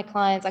made my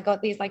clients, I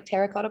got these like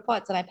terracotta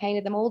pots, and I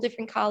painted them all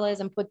different colors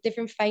and put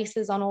different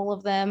faces on all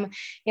of them,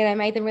 you know,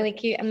 made them really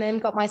cute, and then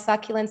got my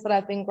succulents that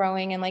I've been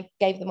growing and like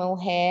gave them all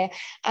hair.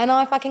 And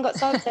I fucking got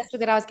so obsessed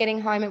with it. I was getting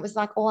home, it was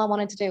like all I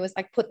wanted to do was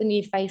like put the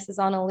new faces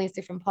on all these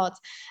different pots.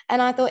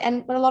 And I thought,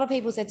 and a lot of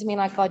people said to me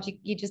like, God,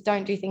 you just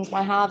don't do things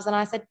by halves. And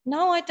I said,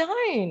 no, I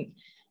don't.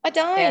 And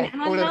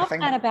I love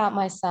that about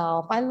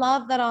myself. I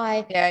love that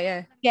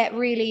I get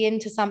really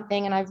into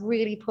something, and I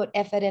really put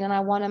effort in, and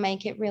I want to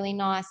make it really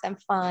nice and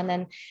fun.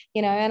 And,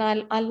 you know,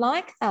 and I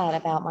like that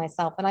about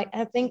myself. And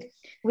I think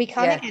we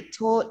kind of get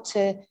taught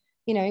to,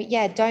 you know,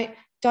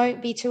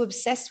 don't be too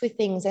obsessed with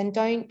things, and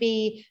don't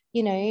be,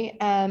 you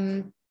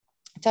know,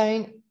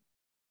 don't,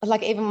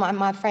 like, even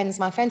my friends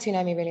who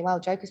know me really well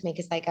joke with me,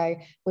 because they go,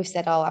 we've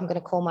said, oh, I'm going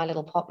to call my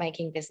little pot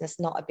making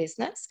business not a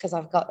business, because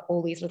I've got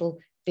all these little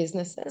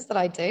businesses that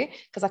I do,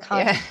 because I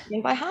can't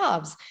do by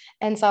halves.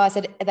 And so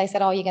they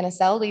said, oh, you're going to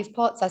sell these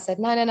pots? I said,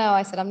 no.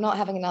 I said, I'm not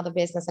having another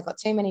business. I've got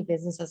too many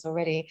businesses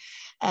already.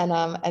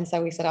 And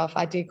so we said, oh, if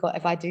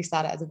I do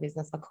start it as a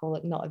business, I'll call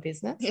it not a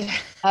business.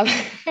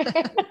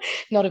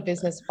 Not a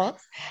business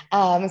pots.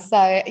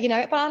 So, you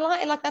know, but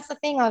I like that's the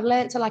thing. I've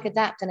learned to like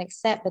adapt and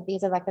accept that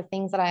these are like the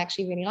things that I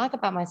actually really like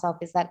about myself,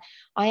 is that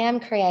I am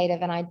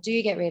creative, and I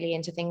do get really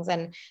into things.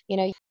 And, you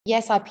know,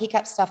 yes, I pick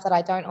up stuff that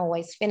I don't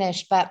always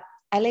finish, but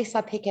at least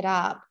I pick it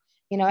up,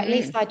 you know, at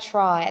least I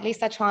try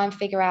and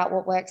figure out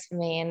what works for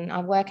me, and I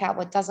work out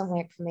what doesn't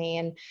work for me.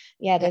 And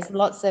there's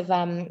lots of,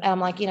 I'm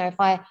like, you know, if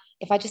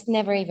I just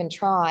never even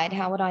tried,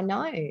 how would I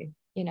know,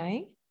 you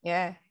know?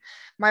 Yeah.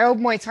 My old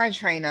Muay Thai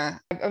trainer,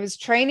 I was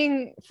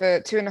training for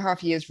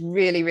 2.5 years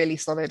really, really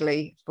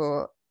solidly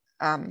for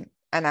an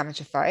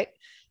amateur fight.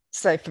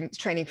 So from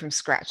training from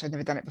scratch, I'd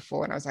never done it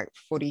before, and I was like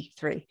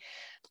 43.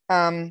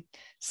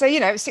 So, you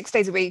know, 6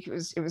 days a week,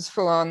 it was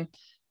full on.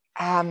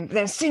 Then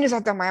as soon as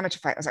I'd done my amateur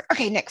fight, I was like,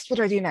 okay, next, what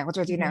do I do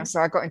now?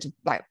 So I got into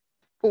like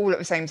all at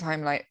the same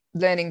time, like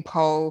learning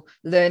pole,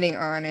 learning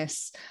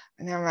harness.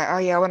 And then I'm like, oh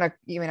yeah, I want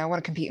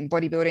to compete in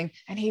bodybuilding.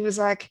 And he was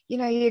like, you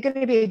know, you're going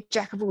to be a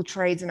jack of all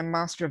trades and a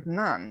master of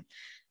none.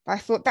 But I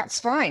thought, that's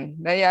fine.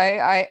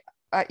 I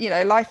you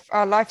know,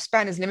 our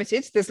lifespan is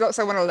limited. There's lots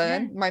I want to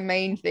learn. My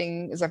main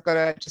thing is I've got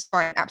to just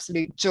find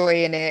absolute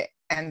joy in it,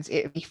 and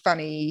it'd be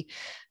funny.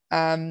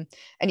 And,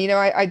 you know,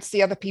 I'd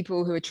see other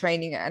people who are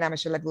training at an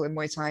amateur level in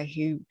Muay Thai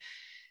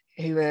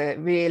who are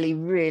really,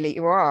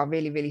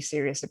 really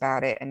serious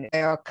about it. And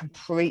they are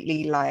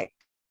completely like,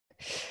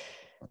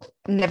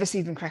 never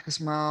see them crack a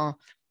smile.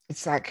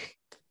 It's like,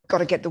 got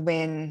to get the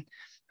win.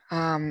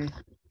 And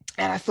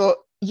I thought,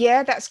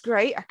 yeah, that's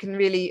great. I can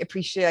really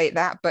appreciate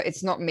that, but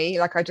it's not me.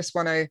 Like, I just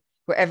want to,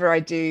 whatever I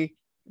do,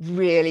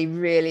 really,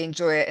 really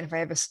enjoy it. And if I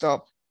ever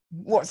stop,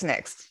 what's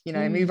next? You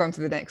know, move on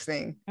to the next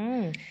thing.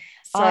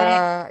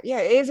 So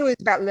it is always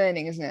about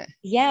learning, isn't it?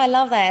 Yeah, I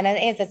love that. And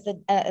it is,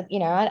 it's you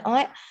know,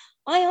 I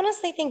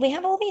honestly think we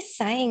have all these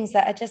sayings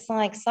that are just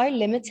like so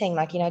limiting,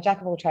 like, you know,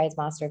 jack of all trades,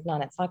 master of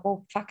none. It's like,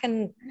 well,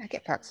 fucking, I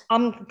get fucked.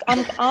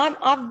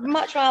 I'd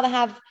much rather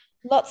have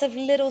lots of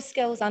little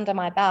skills under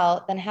my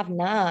belt than have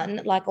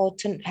none, like, or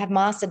to have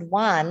mastered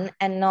one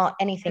and not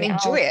And anything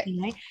enjoy else, it.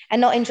 you know,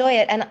 and not enjoy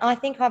it. And I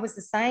think I was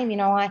the same, you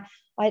know, I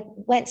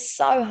went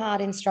so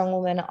hard in Strong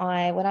Woman.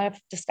 When I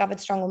discovered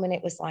Strong Woman,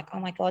 it was like, oh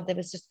my God, there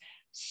was just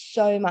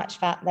there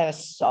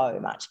was so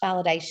much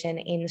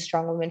validation in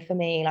Strong Woman for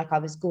me. Like, I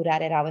was good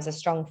at it. I was a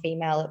strong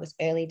female. It was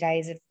early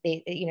days of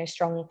the, you know,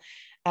 strong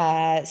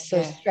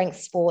so strength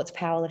sports,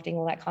 powerlifting,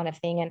 all that kind of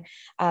thing.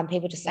 And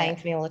people just saying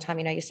to me all the time,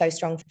 you know, you're so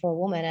strong for a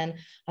woman. And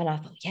I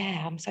thought,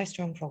 yeah, I'm so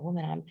strong for a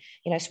woman. I'm,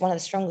 you know, one of the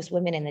strongest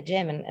women in the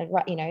gym. And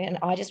you know, and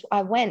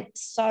I went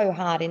so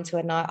hard into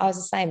it. And I was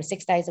the same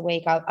 6 days a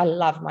week. I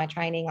loved my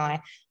training.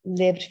 I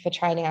lived for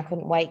training. I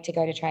couldn't wait to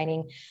go to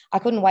training. I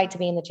couldn't wait to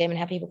be in the gym and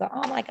have people go,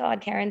 oh my God,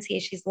 Karen's here.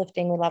 She's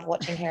lifting. We love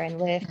watching Karen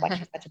lift. Like,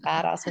 she's such a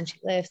badass when she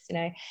lifts, you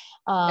know.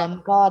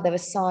 God, there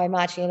was so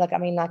much. You know, like, I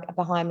mean, like,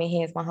 behind me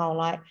here's my whole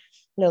like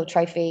little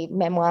trophy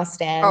memoir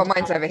stand. Oh,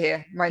 mine's over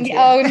here. Mine's here.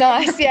 Oh,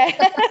 nice. Yeah.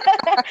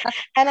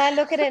 And I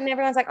look at it and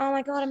everyone's like, oh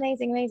my God,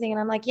 amazing, amazing. And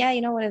I'm like, yeah,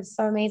 you know what? It's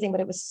so amazing. But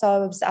I was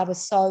so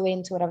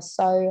into it. I was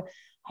so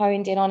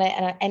honed in on it.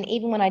 And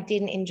even when I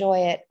didn't enjoy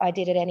it, I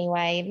did it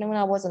anyway. Even when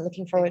I wasn't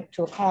looking forward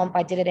to a comp,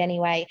 I did it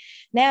anyway.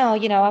 Now,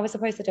 you know, I was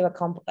supposed to do a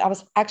comp. I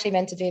was actually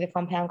meant to do the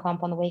compound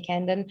comp on the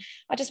weekend, and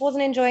I just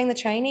wasn't enjoying the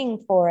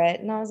training for it.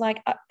 And I was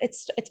like,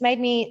 it's made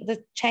me,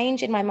 the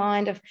change in my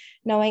mind of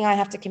knowing I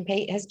have to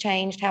compete has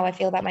changed how I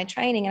feel about my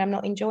training, and I'm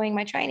not enjoying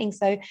my training.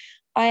 So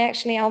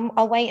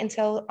I'll wait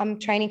until I'm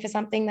training for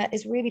something that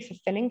is really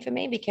fulfilling for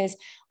me, because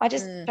I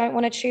just don't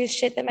want to choose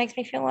shit that makes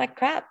me feel like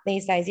crap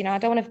these days. You know, I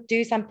don't want to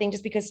do something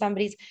just because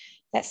somebody's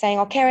that's saying,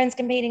 oh, Karen's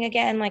competing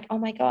again. Like, oh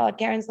my God,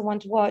 Karen's the one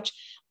to watch.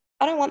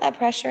 I don't want that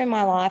pressure in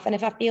my life. And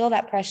if I feel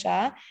that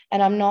pressure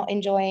and I'm not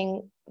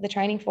enjoying the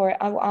training for it,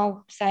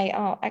 I'll say,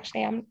 oh,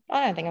 actually, I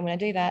don't think I'm going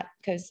to do that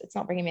because it's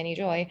not bringing me any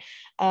joy.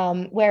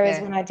 Whereas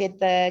when I did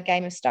the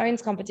Game of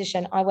Stones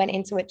competition, I went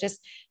into it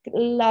just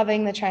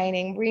loving the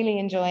training, really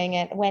enjoying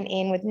it, went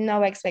in with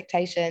no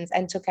expectations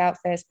and took out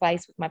first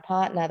place with my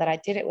partner that I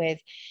did it with.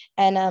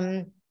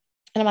 And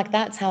I'm like,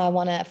 that's how I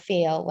want to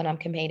feel when I'm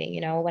competing,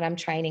 you know, when I'm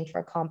training for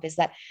a comp, is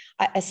that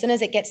as soon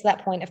as it gets to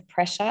that point of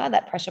pressure,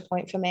 that pressure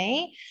point for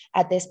me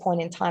at this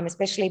point in time,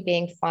 especially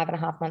being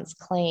 5.5 months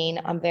clean,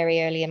 I'm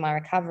very early in my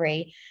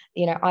recovery.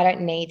 You know, I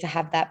don't need to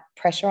have that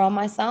pressure on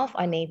myself.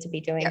 I need to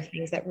be doing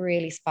things that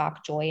really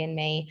spark joy in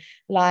me,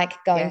 like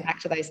going back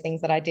to those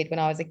things that I did when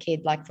I was a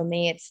kid. Like, for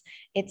me,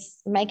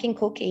 it's making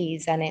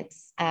cookies, and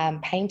it's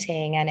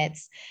painting, and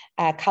it's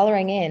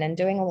coloring in and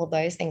doing all of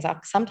those things.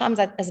 Sometimes,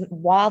 as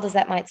wild as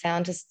that might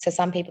sound to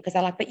some people, because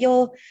they're like, but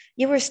you're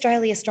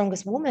Australia's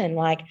strongest woman.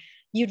 Like,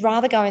 you'd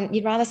rather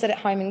sit at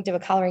home and do a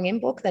coloring in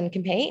book than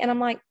compete. And I'm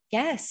like,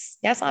 yes,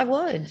 I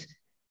would.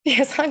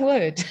 Yes, I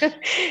would.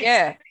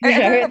 Yeah.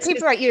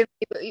 People like you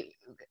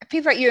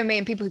and me,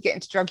 and people who get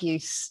into drug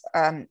use,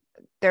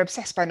 they're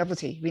obsessed by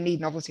novelty. We need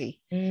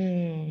novelty.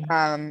 We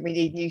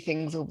need new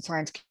things all the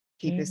time to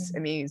keep us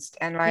amused.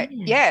 And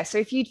so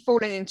if you'd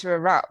fallen into a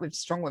rut with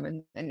Strong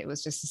Woman and it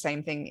was just the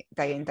same thing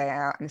day in, day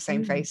out, and the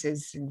same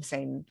faces and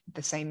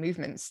the same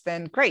movements,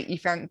 then great,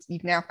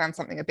 you've now found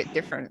something a bit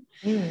different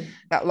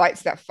that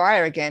lights that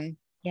fire again.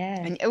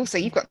 Yeah. And also,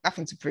 you've got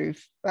nothing to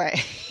prove,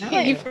 right? No.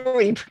 You've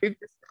already proved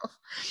yourself.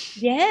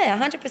 Yeah,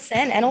 100%.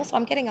 And also,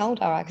 I'm getting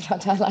older. Like,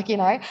 you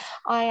know,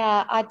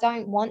 I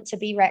don't want to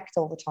be wrecked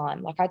all the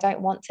time. Like, I don't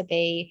want to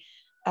be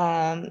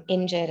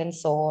injured and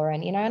sore,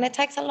 and, you know, and it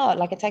takes a lot.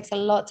 Like, it takes a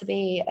lot to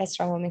be a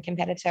strong woman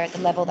competitor at the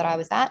level that I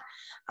was at.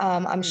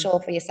 I'm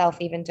sure for yourself,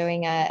 even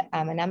doing an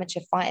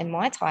amateur fight in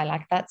Muay Thai,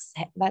 like, that's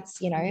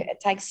you know, it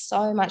takes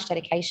so much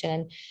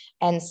dedication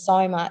and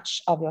so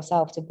much of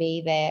yourself to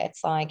be there.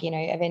 It's like, you know,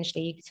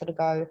 eventually you sort of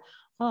go,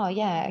 oh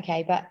yeah,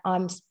 okay, but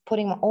I'm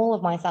putting all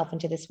of myself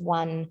into this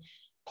one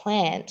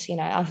plant. You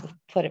know, I'll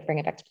bring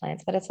it back to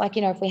plants, but it's like,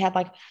 you know, if we had,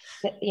 like,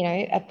 you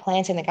know, a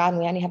plant in the garden,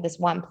 we only have this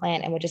one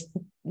plant and we're just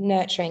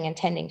nurturing and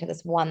tending to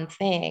this one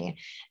thing,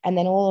 and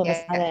then all of a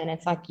sudden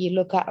it's like you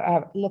look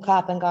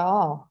up and go,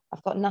 oh,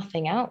 I've got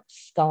nothing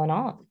else going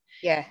on.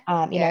 You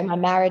know, my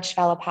marriage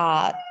fell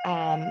apart.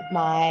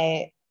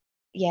 I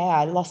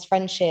lost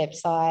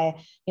friendships. I,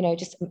 you know,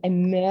 just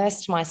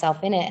immersed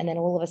myself in it. And then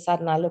all of a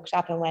sudden I looked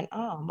up and went,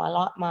 oh,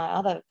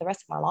 the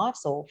rest of my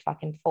life's all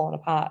fucking fallen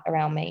apart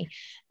around me.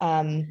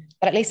 But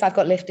at least I've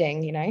got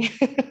lifting, you know.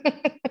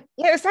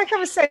 Yeah, it's like I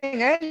was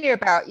saying earlier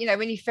about, you know,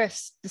 when you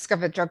first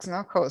discover drugs and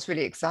alcohol, it's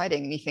really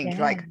exciting. And you think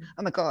like,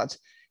 oh my God,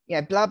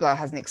 blah, blah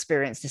hasn't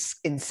experienced this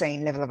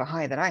insane level of a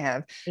high that I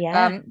have.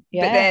 But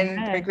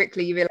then very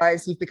quickly you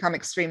realize you've become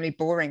extremely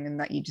boring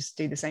and that you just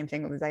do the same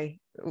thing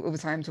all the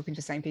time, talking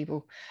to the same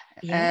people.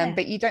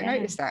 But you don't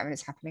notice that when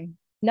it's happening.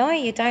 No,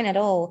 you don't at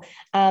all.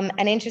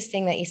 And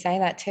interesting that you say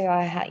that too.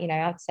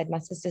 I've said my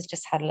sister's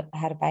just had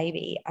a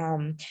baby.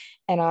 And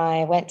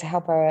I went to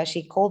help her.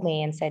 She called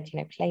me and said, you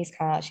know, please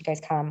come. She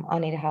goes, come, I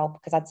need help.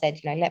 Because I'd said,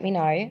 you know, let me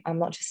know. I'm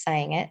not just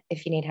saying it.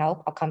 If you need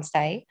help, I'll come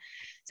stay.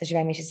 So she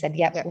rang me. She said,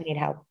 yep, we need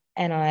help.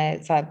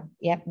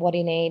 Yep, what do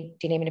you need?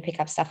 Do you need me to pick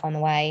up stuff on the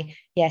way?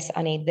 Yes,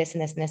 I need this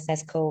and this and this.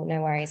 That's cool,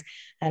 no worries.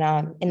 And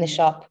I'm in the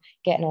shop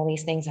getting all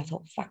these things. I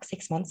thought, fuck,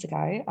 6 months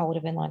ago, I would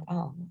have been like,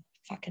 oh,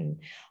 fucking,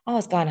 I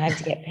was going home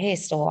to get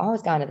pissed, or I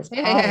was going to this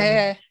party,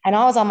 and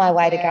I was on my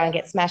way to go and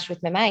get smashed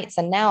with my mates,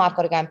 and now I've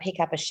got to go and pick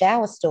up a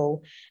shower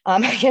stool,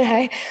 you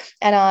know,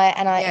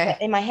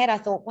 but in my head I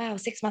thought, wow,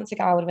 6 months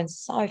ago I would have been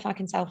so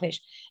fucking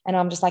selfish, and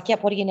I'm just like,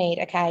 yep, what do you need?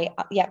 Okay,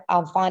 yep,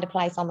 I'll find a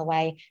place on the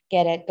way,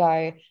 get it,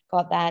 go,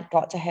 got that,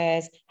 got to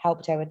hers,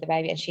 helped her with the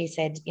baby, and she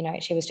said, you know,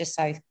 she was just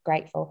so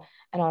grateful.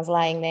 And I was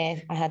laying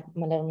there, I had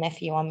my little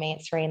nephew on me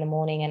at 3 a.m,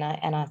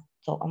 and I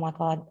thought, oh my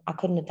God, I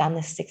couldn't have done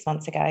this 6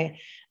 months ago,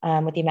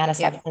 with the amount of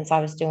substance I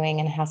was doing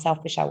and how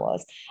selfish I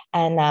was.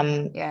 And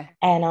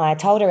I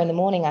told her in the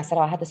morning, I said,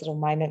 I had this little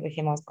moment with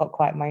him. I got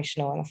quite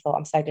emotional, and I thought,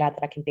 I'm so glad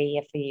that I can be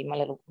here for you, my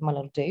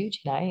little dude,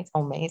 you know, it's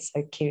on me, it's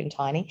so cute and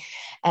tiny.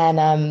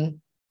 And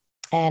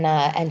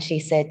she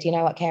said, you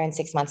know what, Karen,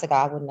 6 months ago,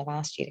 I wouldn't have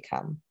asked you to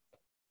come.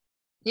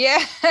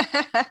 Yeah.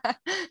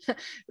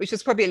 Which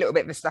was probably a little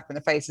bit of a slap in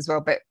the face as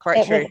well, but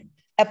quite true.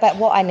 But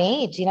what I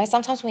need, you know,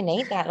 sometimes we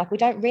need that. Like we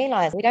don't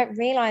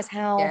realize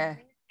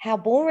how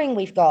boring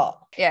we've got.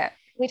 Yeah.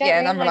 We don't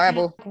realize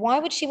unreliable. Why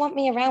would she want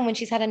me around when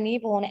she's had a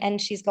newborn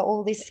and she's got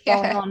all this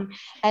going on?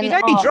 And you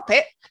don't drop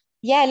it.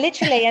 Yeah,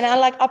 literally. And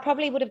I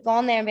probably would have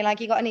gone there and be like,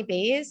 you got any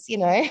beers, you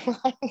know?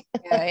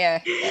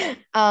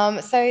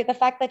 So the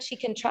fact that she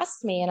can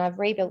trust me, and I've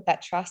rebuilt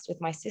that trust with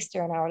my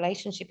sister, and our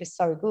relationship is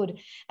so good.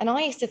 And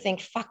I used to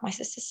think, fuck, my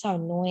sister's so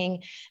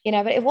annoying, you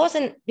know, but it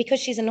wasn't because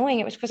she's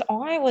annoying. It was because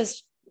I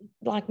was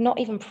like not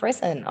even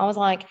present. I was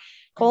like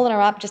calling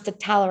her up just to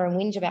tell her and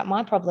whinge about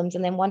my problems,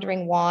 and then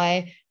wondering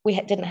why we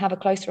didn't have a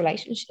close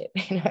relationship,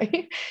 you know?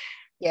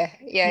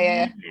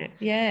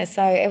 Yeah.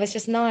 So it was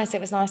just nice.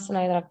 It was nice to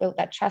know that I've built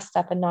that trust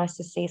up, and nice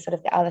to see sort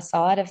of the other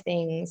side of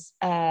things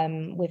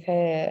with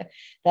her,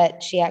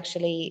 that she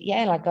actually,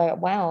 like go,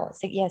 wow,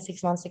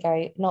 6 months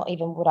ago, not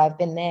even would I've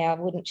been there.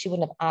 She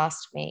wouldn't have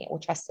asked me or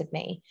trusted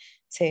me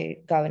to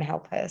go and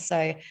help her.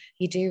 So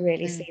you do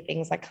really see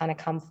things like kind of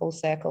come full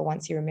circle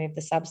once you remove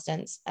the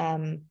substance.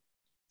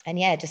 And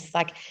just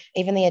like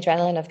even the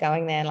adrenaline of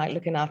going there and like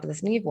looking after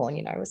this newborn,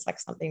 you know, was like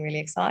something really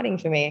exciting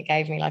for me. It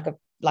gave me like a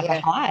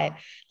high,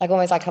 like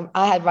almost like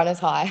I had runner's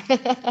high,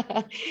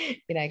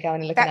 you know,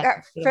 going and looking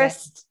at that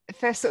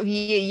first sort of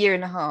year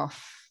and a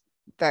half,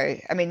 though.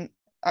 I mean,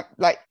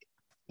 like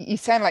you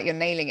sound like you're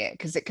nailing it,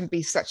 because it can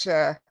be such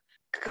a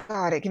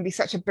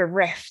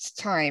bereft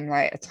time,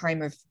 like a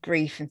time of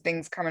grief and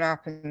things coming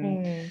up.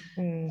 And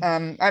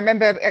I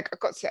remember I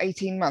got to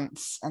 18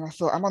 months and I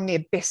thought, I'm on the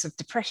abyss of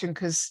depression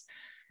because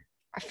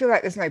I feel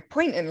like there's no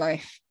point in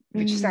life,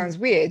 which sounds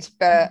weird,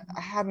 but I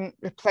hadn't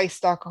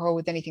replaced alcohol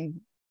with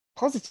anything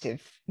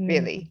positive,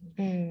 really.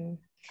 And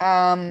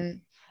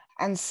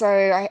so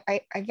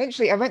I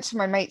eventually went to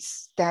my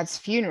mate's dad's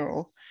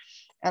funeral,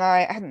 and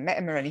I hadn't met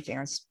him or anything.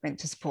 I just went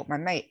to support my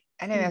mate.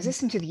 And then I was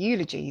listening to the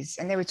eulogies,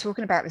 and they were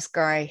talking about this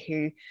guy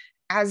who,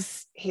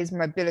 as his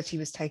mobility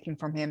was taken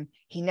from him,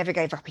 he never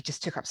gave up. He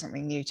just took up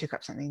something new.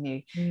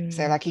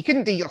 So like he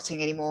couldn't do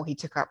yachting anymore. He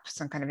took up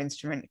some kind of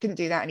instrument. Couldn't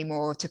do that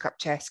anymore. Took up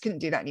chess. Couldn't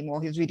do that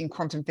anymore. He was reading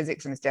quantum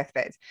physics on his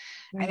deathbed.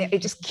 And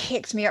it just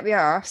kicked me up the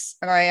arse.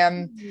 And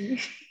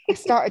I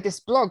started this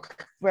blog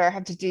where I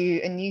had to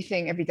do a new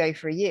thing every day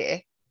for a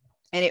year.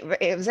 And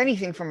it was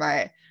anything from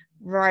like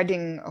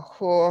riding a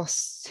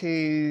horse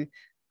to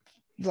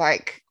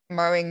like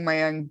mowing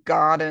my own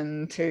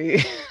garden to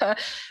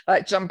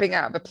like jumping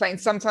out of a plane.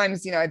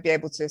 Sometimes, you know, I'd be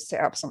able to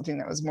set up something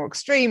that was more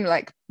extreme,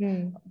 like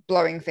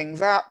blowing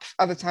things up.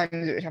 Other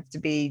times it would have to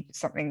be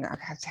something that I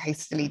had to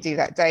hastily do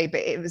that day,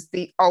 but it was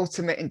the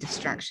ultimate in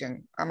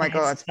distraction. Oh my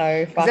God.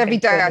 So because every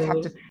day I'd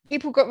have to,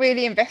 people got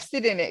really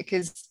invested in it,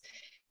 because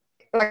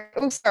like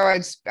also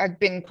I'd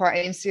been quite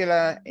an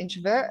insular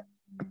introvert,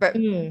 but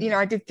you know,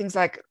 I did things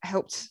like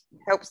helped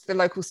the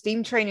local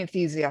steam train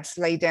enthusiasts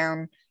lay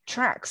down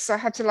tracks. So I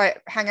had to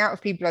like hang out with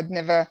people I'd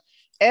never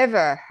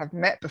ever have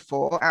met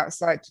before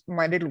outside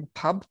my little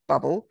pub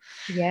bubble.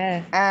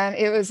 And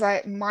it was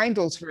like mind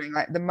altering.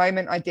 Like the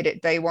moment I did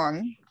it, day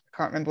one, I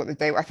can't remember what the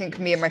day, I think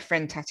me and my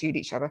friend tattooed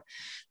each other.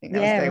 I think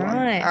that was day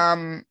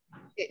one.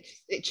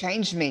 It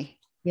changed me.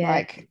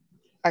 Like,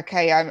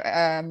 okay,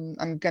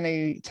 I'm going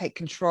to take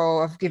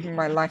control. I've given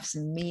my life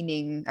some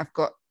meaning. I've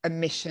got a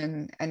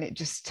mission, and it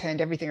just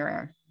turned everything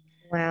around.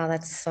 Wow,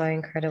 that's so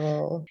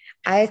incredible.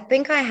 I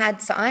think I had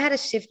a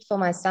shift for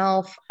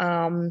myself.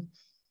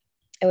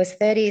 It was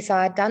 30, so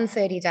I'd done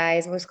 30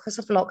 days. It was because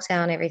of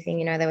lockdown, everything,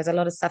 you know, there was a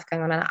lot of stuff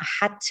going on, and I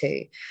had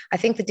to. I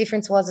think the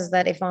difference was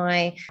that if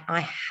I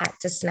had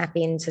to snap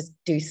in to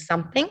do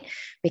something,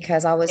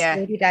 because I was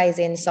 30 days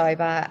in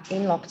sober,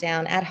 in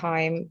lockdown, at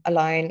home,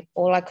 alone.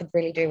 All I could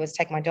really do was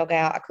take my dog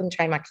out. I couldn't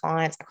train my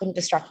clients. I couldn't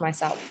distract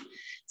myself.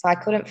 So I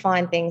couldn't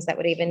find things that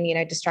would even, you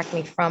know, distract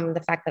me from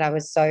the fact that I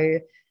was so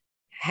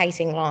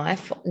hating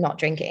life, not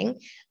drinking.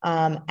 So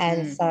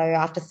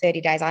after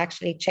 30 days, I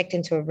actually checked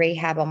into a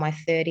rehab on my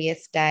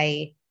 30th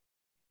day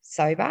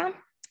sober,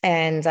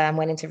 and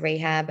went into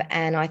rehab.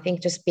 And I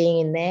think just being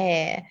in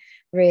there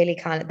really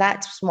kind of,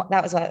 that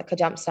was like a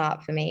jump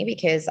start for me,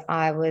 because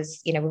I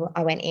was,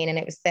 I went in and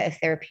it was a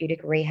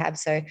therapeutic rehab.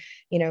 So,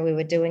 we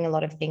were doing a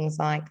lot of things,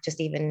 like just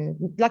even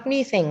like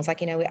new things,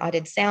 like, I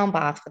did sound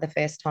bath for the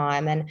first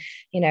time, and,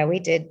 we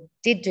did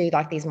do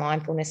like these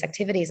mindfulness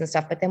activities and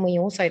stuff. But then we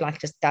also like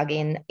just dug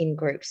in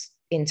groups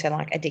into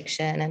like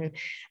addiction and,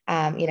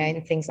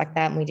 and things like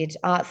that. And we did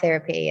art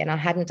therapy, and I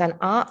hadn't done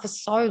art for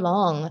so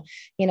long,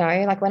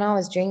 like when I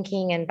was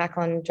drinking and back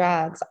on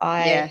drugs,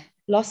 I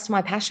lost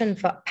my passion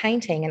for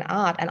painting and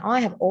art, and I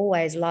have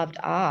always loved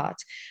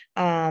art.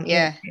 And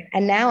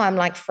now I'm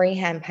like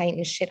freehand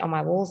painting shit on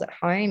my walls at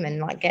home and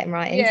like getting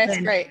right into it. It's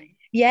great.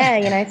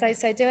 Yeah,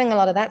 so doing a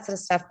lot of that sort of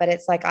stuff. But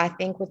it's like, I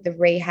think with the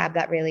rehab,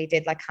 that really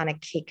did like kind of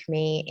kick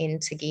me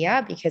into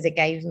gear, because it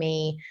gave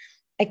me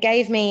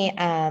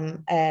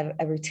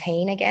a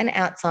routine again,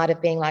 outside of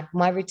being like,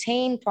 my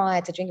routine prior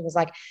to drinking was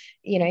like,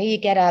 you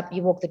get up,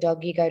 you walk the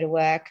dog, you go to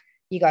work,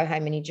 you go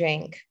home and you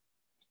drink.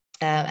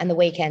 And the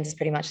weekends is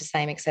pretty much the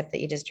same, except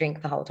that you just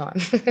drink the whole time.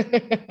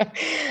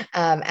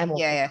 And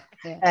walk.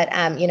 But,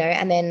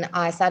 and then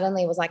I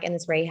suddenly was like in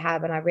this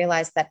rehab, and I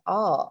realized that,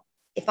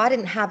 if I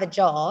didn't have a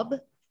job,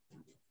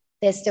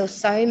 there's still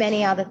so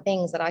many other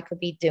things that I could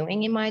be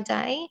doing in my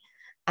day.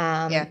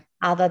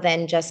 Other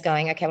than just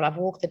going, okay, well, I've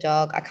walked the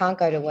dog, I can't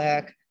go to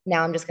work.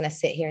 Now I'm just going to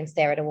sit here and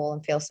stare at a wall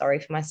and feel sorry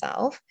for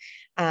myself.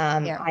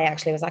 I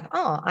actually was like,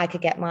 I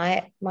could get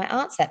my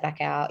art set back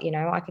out.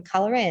 I could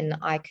color in,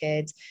 I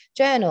could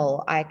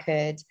journal, I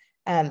could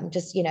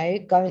just,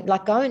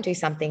 go and do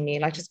something new,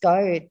 like just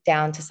go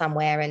down to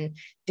somewhere and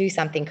do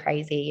something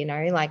crazy,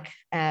 like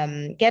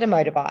get a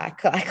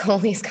motorbike, like all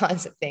these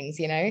kinds of things,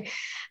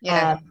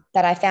 that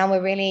I found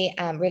were really,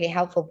 really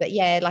helpful. But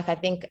like, I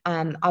think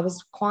I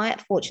was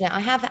quite fortunate. I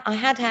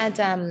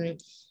had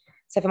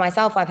so for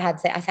myself, I've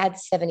had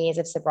 7 years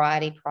of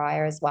sobriety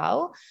prior as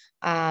well.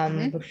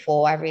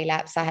 Before I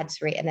relapsed, I had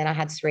 3, and then I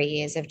had 3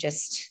 years of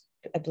just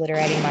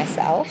obliterating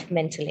myself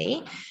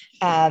mentally.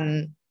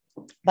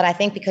 But I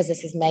think because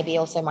this is maybe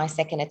also my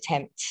second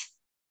attempt.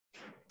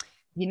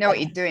 You know what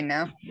you're doing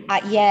now.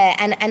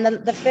 And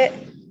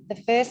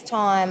the first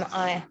time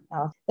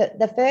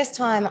the first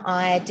time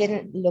I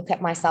didn't look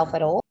at myself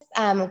at all.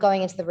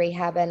 Going into the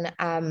rehab and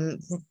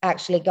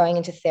actually going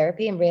into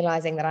therapy and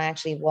realizing that I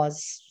actually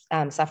was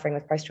suffering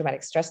with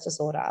post-traumatic stress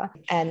disorder,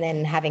 and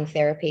then having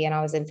therapy, and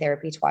I was in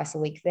therapy twice a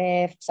week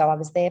there. So I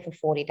was there for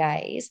 40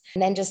 days,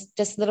 and then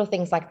just little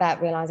things like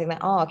that, realizing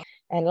that,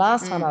 and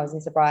last time I was in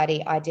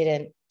sobriety, I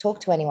didn't talk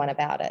to anyone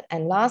about it.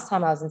 And last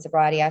time I was in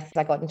sobriety, I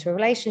got into a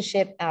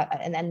relationship,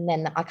 and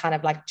then I kind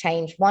of like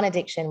changed one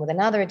addiction with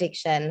another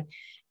addiction.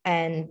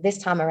 And this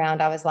time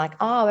around, I was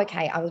like,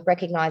 okay, I was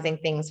recognizing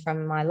things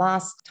from my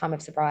last time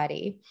of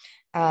sobriety,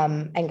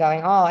 and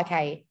going,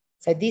 okay,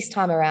 so this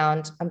time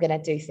around, I'm going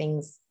to do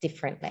things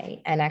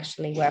differently and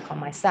actually work on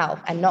myself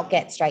and not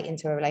get straight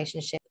into a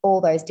relationship. All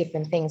those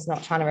different things,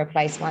 not trying to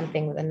replace one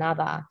thing with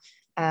another.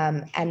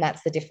 And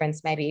that's the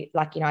difference. Maybe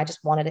like, I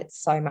just wanted it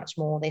so much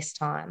more this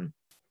time.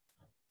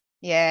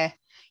 Yeah,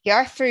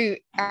 I threw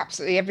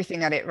absolutely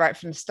everything at it right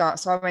from the start.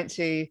 So I went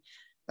to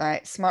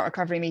like smart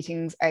recovery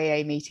meetings,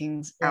 AA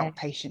meetings,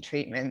 outpatient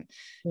treatment,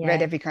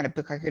 read every kind of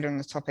book I could on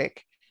the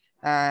topic,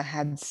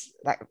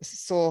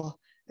 saw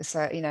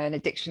an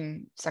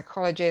addiction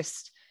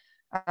psychologist,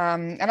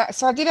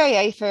 so I did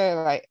AA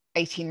for like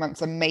 18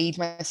 months. I made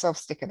myself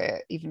stick at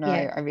it, even though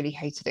I really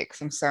hated it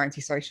because I'm so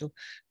antisocial.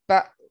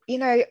 But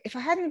if I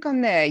hadn't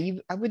gone there,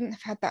 I wouldn't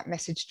have had that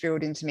message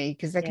drilled into me,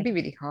 because they can be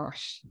really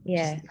harsh,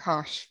 just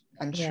harsh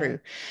and true.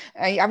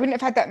 I wouldn't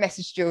have had that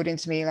message drilled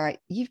into me, like,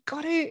 you've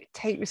got to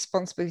take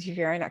responsibility for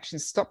your own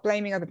actions. Stop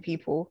blaming other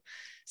people,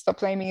 stop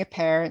blaming your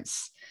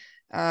parents,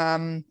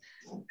 and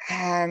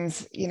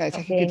take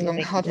a good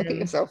long hard look at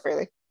yourself,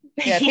 really.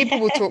 People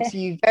will talk to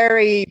you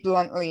very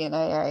bluntly in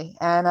AA,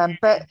 and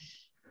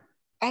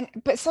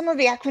but some of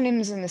the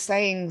acronyms and the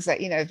sayings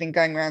that have been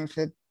going around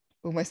for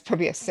almost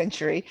probably a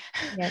century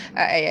at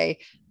AA,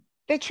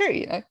 they're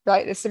true.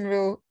 Like there's some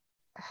real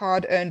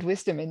hard-earned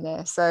wisdom in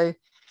there. So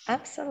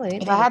absolutely,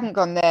 if I hadn't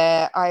gone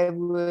there, I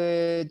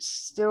would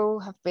still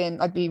have been.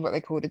 I'd be what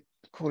they call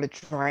a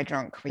dry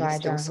drunk, where you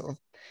still sort of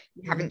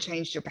haven't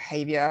changed your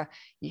behavior,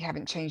 you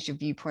haven't changed your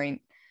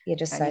viewpoint, you're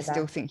just and you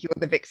still think you're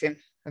the victim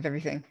of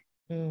everything.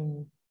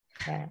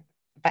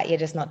 But you're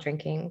just not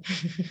drinking.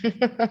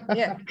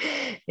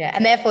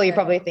 And therefore you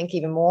probably think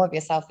even more of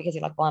yourself, because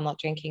you're like, well, I'm not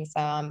drinking,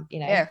 so I'm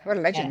what a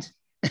legend.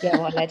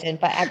 What a legend.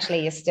 But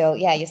actually you're still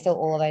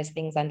all of those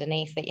things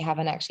underneath that you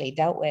haven't actually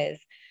dealt with.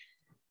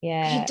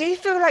 You do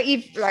feel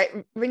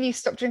like when you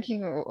stop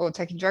drinking or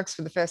taking drugs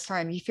for the first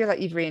time, you feel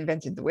like you've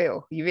reinvented the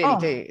wheel. You really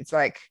do. It's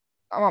like,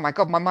 oh my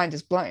God, my mind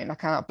is blown. I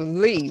cannot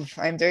believe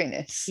I'm doing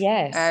this.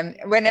 Yes.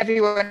 When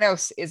everyone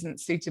else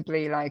isn't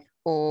suitably like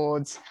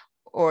bored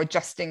or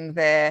adjusting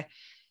their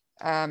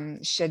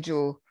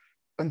schedule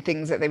on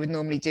things that they would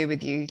normally do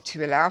with you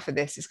to allow for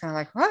this, it's kind of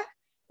like, what?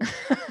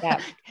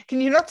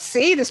 Can you not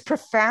see this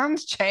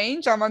profound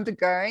change I'm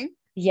undergoing?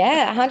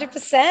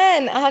 100%.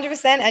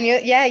 And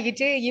you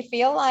do. You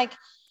feel like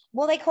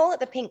Well, they call it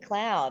the pink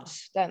cloud,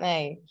 don't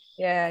they?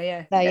 Yeah. So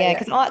Yeah. yeah,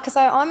 Yeah. because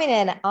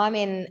I'm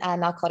in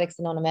Narcotics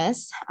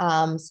Anonymous.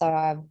 So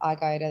I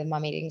go to my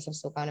meetings. I'm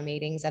still going to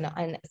meetings,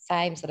 and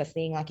same sort of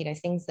thing. Like,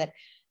 things that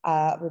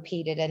are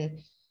repeated, and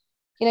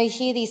you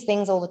hear these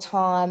things all the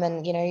time,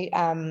 and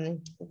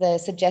the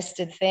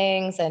suggested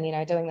things, and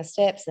doing the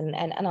steps, and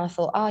I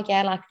thought, oh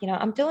yeah, like,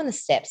 I'm doing the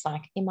steps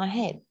like in my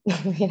head,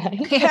 Yeah.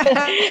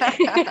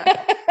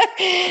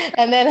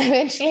 and then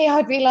eventually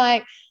I'd be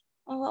like,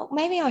 oh, well,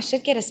 maybe I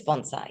should get a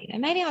sponsor.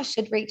 Maybe I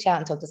should reach out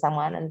and talk to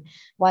someone. And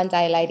one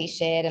day a lady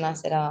shared, and I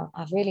said, oh,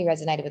 I've really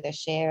resonated with her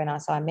share.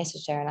 And so I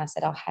messaged her and I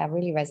said, oh, I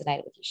really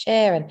resonated with your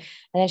share. And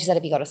then she said,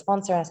 have you got a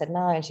sponsor? And I said,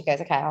 no. And she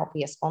goes, okay, I'll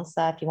be a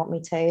sponsor if you want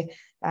me to.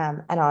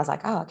 And I was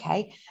like, oh,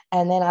 okay.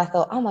 And then I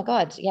thought, oh my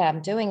God, yeah,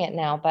 I'm doing it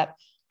now.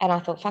 And I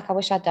thought, fuck, I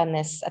wish I'd done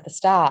this at the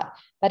start.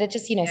 But it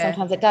just, Yeah.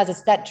 sometimes it does.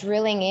 It's that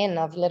drilling in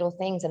of little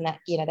things, and that,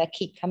 that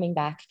keep coming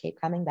back.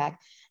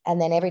 And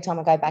then every time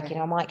I go back,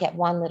 I might get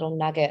one little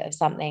nugget of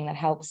something that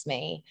helps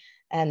me.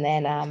 And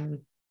then,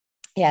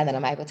 then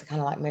I'm able to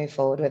kind of like move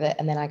forward with it.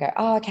 And then I go,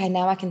 oh, okay,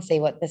 now I can see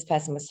what this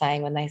person was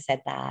saying when they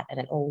said that. And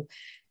it all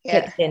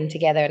clips in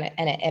together,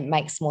 and it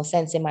makes more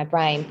sense in my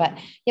brain. But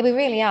yeah, we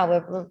really are.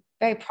 We're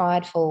very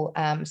prideful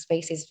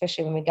species,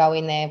 especially when we go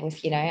in there with,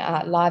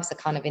 our lives are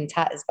kind of in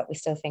tatters, but we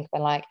still think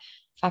we're like,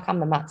 fuck, I'm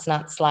the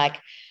nuts, like,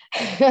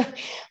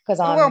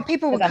 because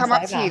people would come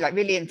up to you sober. like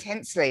really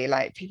intensely.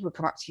 Like people would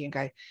come up to you and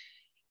go,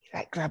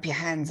 like, grab your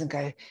hands and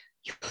go,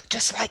 you're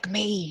just like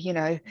me,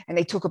 and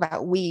they talk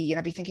about we, and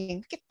I'd be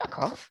thinking, get fuck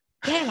off.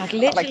 Yeah, like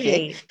Not like you.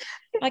 literally.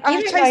 Like, you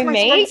I've don't changed know my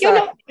me. sponsor. You're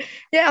not.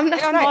 Yeah, I'm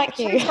nothing I like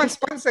you. changed my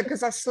sponsor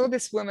because I saw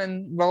this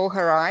woman roll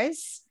her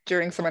eyes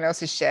during someone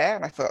else's share,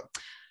 and I thought,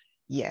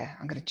 yeah,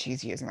 I'm going to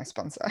choose you as my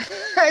sponsor.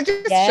 It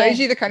just shows Yeah.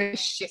 you the kind of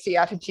shitty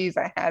attitudes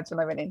I had when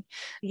I went in.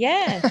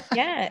 Yeah,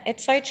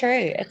 it's so true.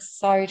 It's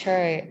so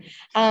true.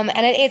 And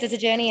it's a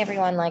journey,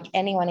 everyone, like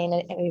anyone in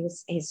it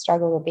who's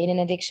struggled with being in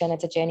addiction,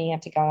 it's a journey you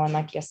have to go on,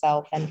 like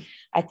yourself. And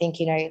I think,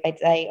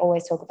 they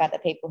always talk about the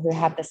people who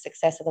have the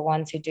success are the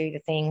ones who do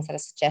the things that are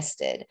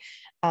suggested.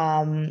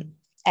 And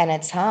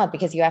it's hard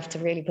because you have to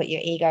really put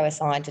your ego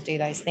aside to do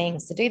those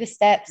things. To do the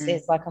steps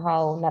is like a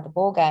whole another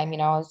ball game.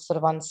 I was sort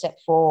of on step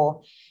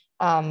 4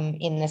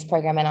 in this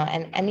program,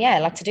 and yeah,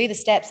 like to do the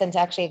steps and to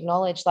actually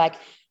acknowledge, like,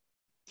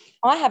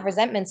 I have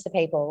resentments to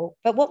people,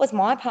 but what was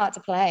my part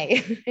to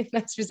play in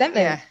those resentments?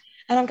 Yeah.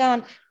 And I'm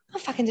going, I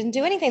fucking didn't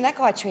do anything. That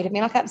guy treated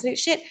me like absolute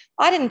shit.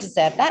 I didn't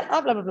deserve that.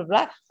 Oh, blah, blah, blah,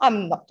 blah.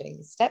 I'm not doing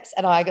the steps.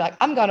 And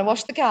I'm going to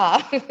wash the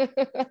car. Do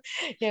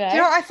you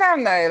know what I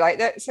found though? Like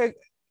that, so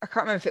I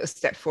can't remember if it was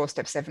step 4,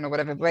 step 7 or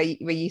whatever, where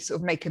you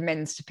sort of make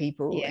amends to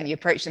people and you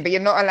approach them, but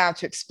you're not allowed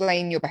to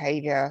explain your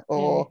behavior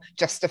or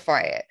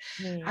justify it.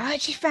 I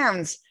actually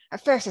found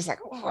at first I was like,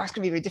 oh, that's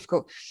gonna be really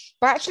difficult.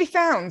 But I actually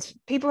found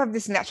people have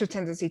this natural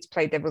tendency to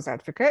play devil's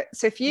advocate.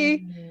 So if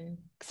you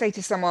say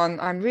to someone,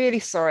 I'm really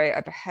sorry,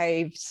 I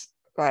behaved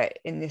like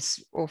in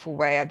this awful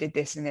way, I did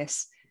this and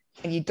this,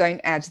 and you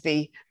don't add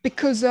the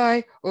because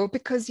I or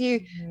because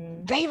you,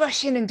 they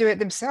rush in and do it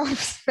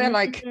themselves. They're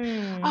like,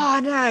 oh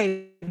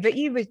no, but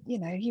you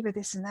were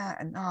this and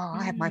that, and oh,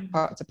 I had my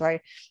part to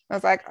play. I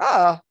was like,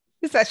 oh,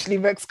 this actually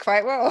works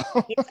quite well.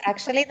 It's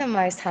actually the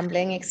most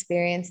humbling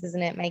experience,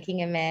 isn't it?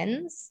 Making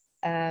amends.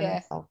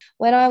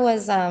 When I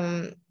was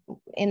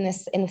in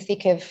the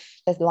thick of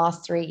the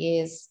last 3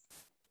 years,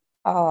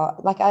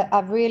 like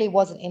I really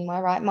wasn't in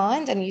my right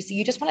mind, and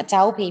you just want to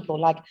tell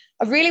people, like,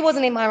 I really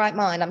wasn't in my right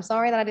mind. I'm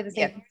sorry that I did the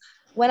same.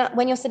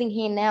 When you're sitting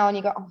here now and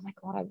you go, oh my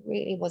God, I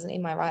really wasn't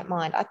in my right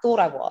mind. I thought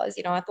I was,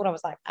 I thought I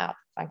was like,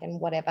 fucking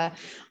whatever.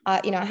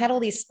 I had all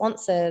these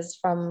sponsors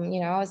from,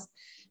 I was,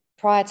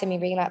 prior to me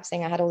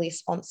relapsing, I had all these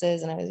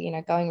sponsors, and I was,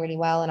 going really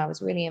well, and I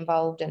was really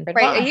involved. And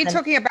wait, are you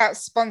talking about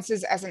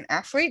sponsors as an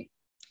athlete?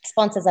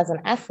 Sponsors as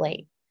an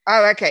athlete.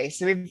 Oh, okay.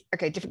 So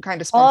different kind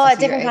of sponsors. Oh,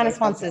 different kind of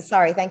sponsors.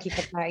 Sorry, thank you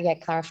for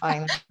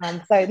clarifying.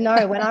 So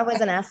no, when I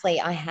was an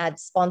athlete, I had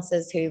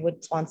sponsors who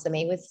would sponsor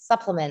me with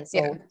supplements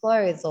or with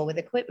clothes or with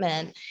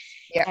equipment.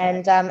 Yeah.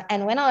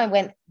 And when I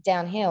went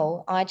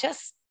downhill,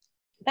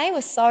 they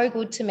were so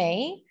good to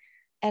me,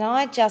 and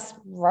I just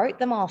wrote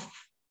them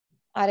off.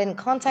 I didn't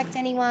contact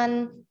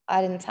anyone.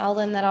 I didn't tell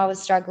them that I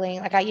was struggling.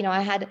 Like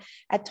I had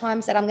at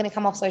times said, I'm going to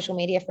come off social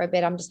media for a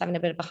bit. I'm just having a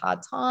bit of a hard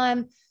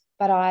time.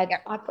 But I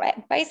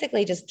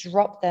basically just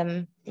dropped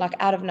them like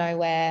out of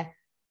nowhere,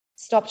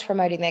 stopped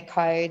promoting their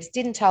codes,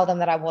 didn't tell them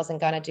that I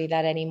wasn't going to do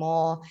that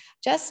anymore.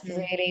 Just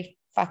really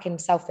fucking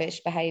selfish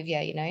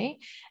behavior,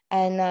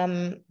 And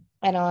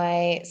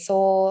I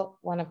saw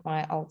one of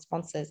my old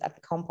sponsors at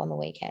the comp on the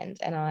weekend,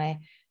 and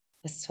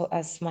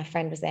as my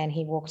friend was there, and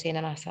he walked in,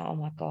 and I said, oh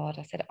my God,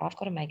 I said, I've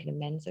got to make an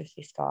amends with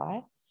this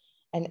guy.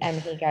 And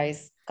he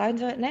goes, go and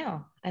do it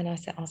now. And I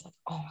was like,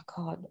 oh my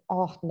God,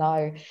 oh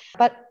no.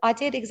 But I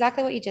did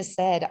exactly what you just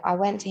said. I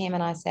went to him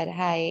and I said,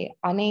 hey,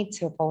 I need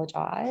to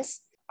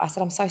apologize. I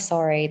said, I'm so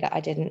sorry that I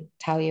didn't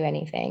tell you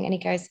anything. And he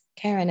goes,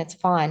 Karen, it's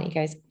fine. He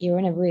goes, you're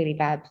in a really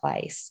bad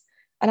place.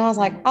 And I was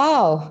like,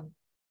 oh,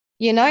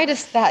 you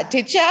noticed that,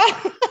 did you?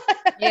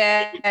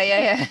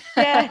 Yeah.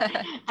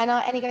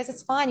 And he goes,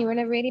 it's fine. You're in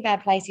a really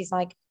bad place. He's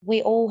like,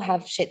 we all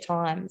have shit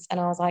times. And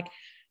I was like,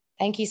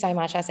 thank you so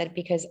much. I said,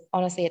 because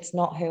honestly, it's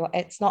not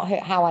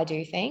how I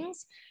do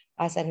things.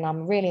 I said, and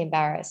I'm really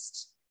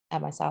embarrassed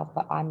at myself,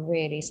 but I'm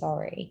really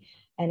sorry.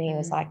 And he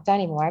was like,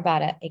 don't even worry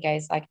about it. He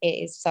goes like, it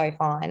is so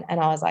fine. And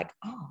I was like,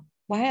 oh,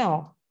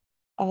 wow.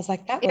 I was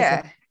like, that was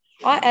it.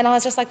 And I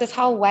was just like, this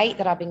whole weight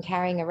that I've been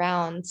carrying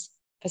around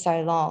for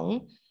so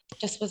long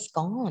just was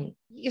gone.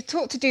 You're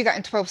taught to do that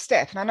in 12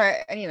 step. And I know,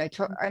 and you know,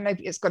 I know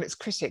it's got its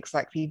critics,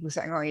 like people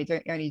saying, oh,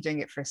 you're only doing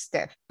it for a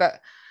step. But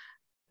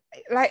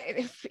like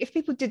if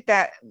people did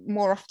that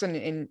more often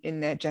in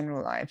their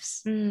general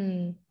lives,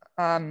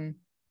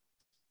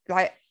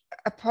 like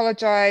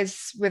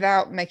apologize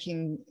without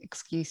making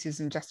excuses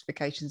and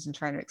justifications and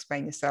trying to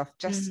explain yourself,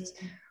 just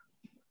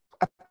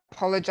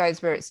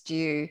apologize where it's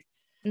due,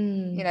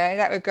 you know,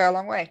 that would go a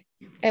long way.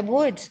 It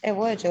would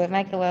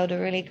make the world a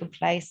really good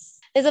place.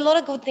 There's a lot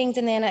of good things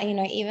in there, you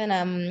know,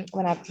 even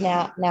when I've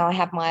now I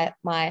have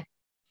my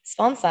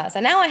sponsor.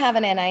 So now I have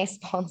an NA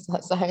sponsor.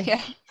 So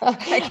yeah.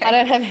 Okay. I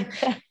don't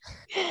have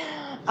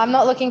I'm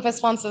not looking for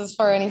sponsors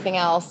for anything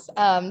else,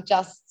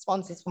 just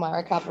sponsors for my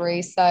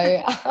recovery.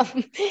 So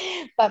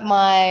but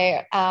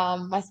my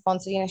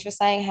sponsor, you know, she was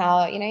saying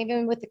how, you know,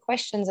 even with the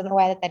questions and the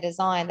way that they're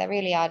designed, they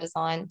really are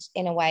designed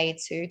in a way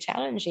to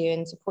challenge you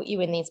and to put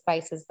you in these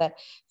places that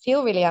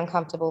feel really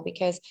uncomfortable,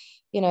 because,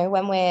 you know,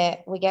 when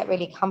we get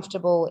really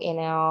comfortable in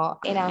our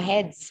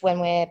heads, when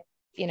we're,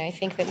 you know,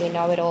 think that we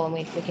know it all and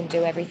we can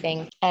do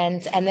everything,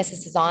 and this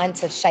is designed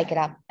to shake it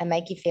up and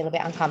make you feel a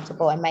bit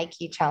uncomfortable and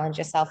make you challenge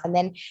yourself, and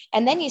then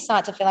you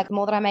start to feel like the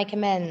more that I make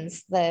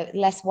amends, the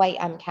less weight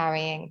I'm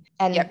carrying.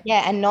 And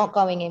and not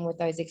going in with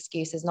those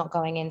excuses, not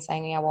going in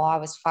saying, yeah, well, I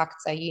was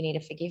fucked, so you need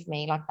to forgive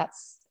me. Like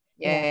that's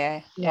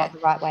not the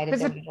right way to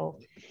do it all.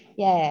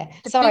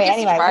 Sorry,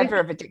 anyway, driver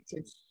of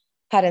addictive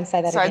pardon,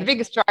 say that again. The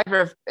biggest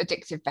driver of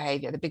addictive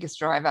behavior, the biggest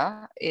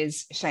driver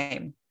is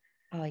shame.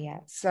 Oh, yeah.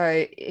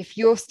 So if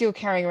you're still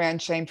carrying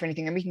around shame for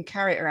anything, and we can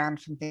carry it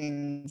around from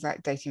things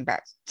like dating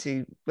back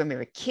to when we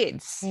were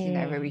kids, you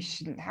know, where we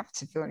shouldn't have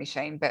to feel any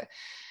shame,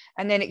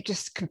 and then it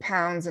just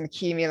compounds and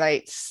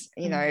accumulates,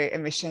 you know,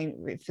 and we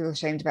feel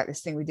ashamed about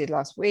this thing we did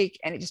last week,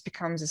 and it just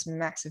becomes this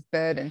massive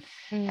burden.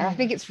 And I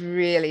think it's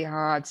really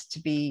hard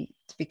to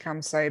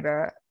become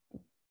sober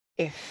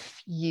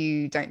if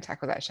you don't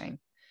tackle that shame.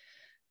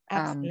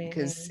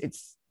 Because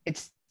it's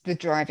the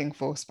driving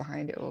force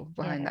behind it all,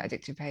 behind that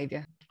addictive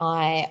behavior.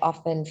 I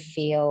often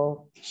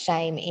feel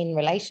shame in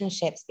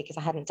relationships because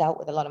I hadn't dealt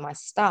with a lot of my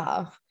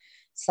stuff.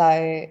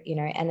 So, you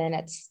know, and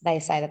then they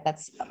say that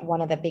that's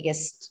one of the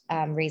biggest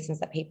reasons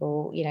that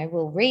people, you know,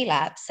 will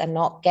relapse and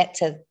not get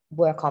to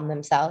work on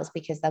themselves,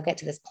 because they'll get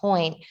to this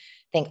point,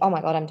 think, oh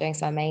my God, I'm doing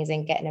so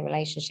amazing, get in a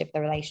relationship,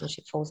 the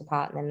relationship falls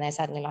apart, and then they're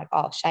suddenly like,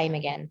 oh, shame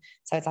again.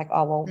 So it's like,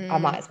 oh, well, I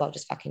might as well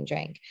just fucking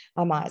drink.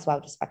 I might as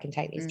well just fucking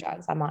take these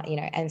drugs. I might, you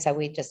know, and so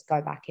we just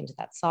go back into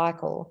that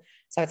cycle.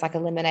 So it's like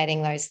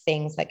eliminating those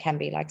things that can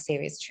be like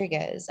serious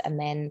triggers, and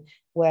then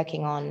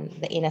working on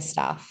the inner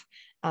stuff,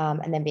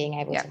 and then being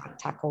able to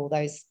tackle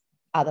those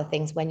other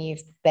things when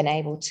you've been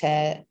able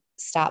to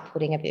start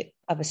putting a bit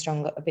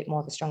more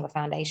of a stronger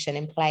foundation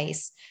in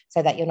place,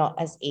 so that you're not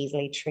as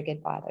easily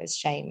triggered by those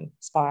shame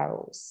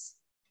spirals.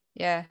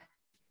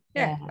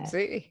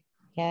 Absolutely.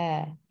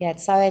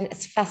 So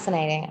it's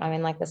fascinating. I'm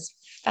in like this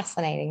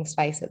fascinating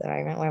space at the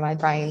moment where my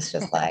brain's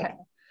just like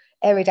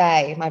every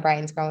day my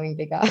brain's growing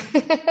bigger.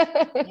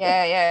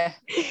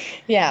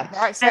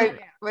 Right, so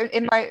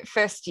in my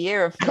first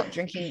year of not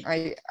drinking,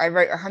 I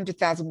wrote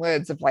 100,000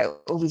 words of like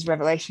all these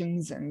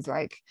revelations and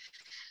like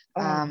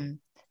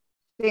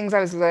things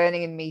I was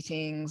learning in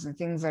meetings and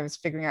things I was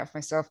figuring out for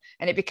myself,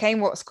 and it became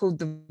what's called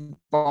the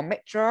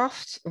vomit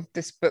draft of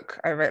this book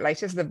I wrote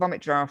later. So the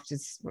vomit draft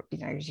is, you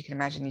know, as you can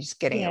imagine, you're just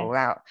getting it all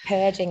out,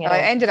 purging it. I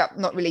ended up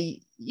not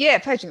really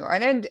purging it. I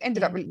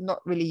ended up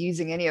not really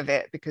using any of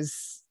it,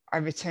 because I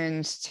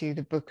returned to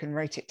the book and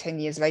wrote it 10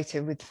 years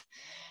later with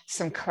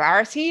some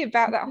clarity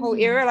about that whole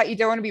era. Like, you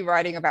don't want to be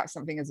writing about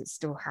something as it's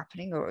still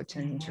happening, or it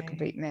turns into a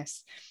complete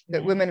mess.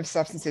 But Women of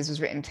Substances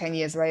was written 10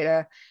 years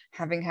later,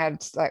 having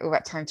had like all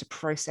that time to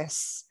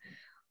process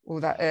all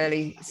that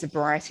early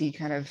sobriety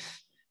kind of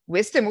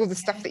wisdom, all the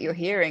stuff that you're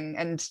hearing,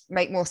 and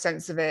make more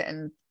sense of it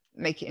and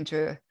make it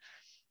into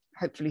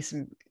hopefully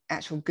some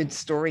actual good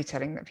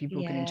storytelling that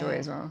people can enjoy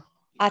as well.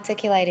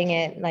 Articulating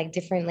it like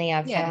differently,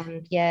 I've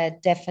found,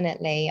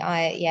 definitely.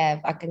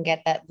 I can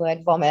get that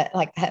word vomit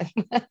like that.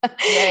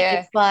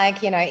 It's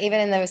like, you know,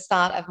 even in the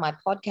start of my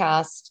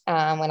podcast,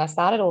 when I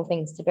started All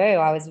Things Taboo,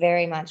 I was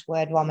very much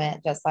word vomit,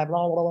 just like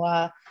blah blah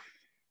blah.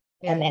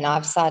 And then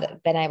I've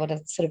been able to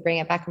sort of bring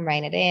it back and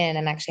rein it in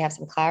and actually have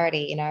some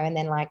clarity, you know. And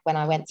then like when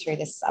I went through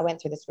this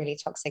really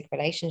toxic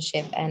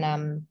relationship,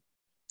 and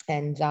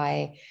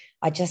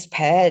I just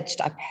purged.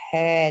 I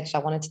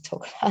wanted to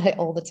talk about it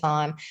all the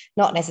time,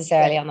 not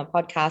necessarily on the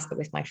podcast, but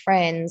with my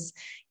friends.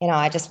 You know,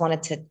 I just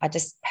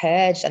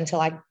purged until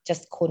I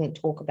just couldn't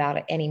talk about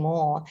it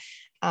anymore.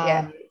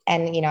 Yeah.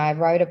 And, you know, I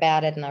wrote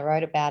about it and I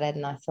wrote about it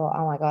and I thought,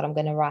 oh my God, I'm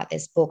going to write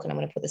this book and I'm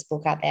going to put this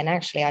book out there. And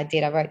actually I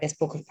did. I wrote this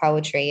book of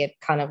poetry, it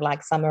kind of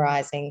like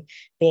summarizing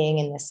being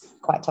in this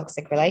quite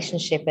toxic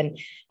relationship. And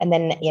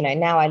then, you know,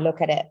 now I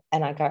look at it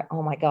and I go,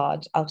 oh my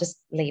God, I'll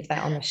just leave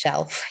that on the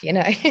shelf, you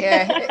know?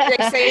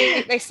 Yeah.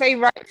 They say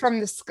write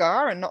from the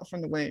scar and not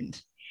from the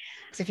wound.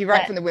 Because if you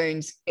write from the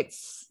wound,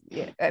 it's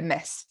a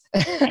mess.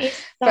 That is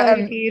But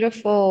so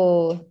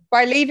beautiful.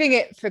 by leaving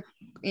it for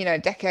a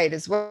decade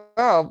as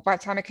well, by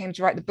the time I came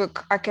to write the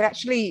book, I could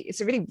actually,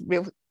 it's a really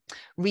real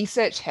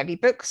research heavy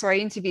book. So I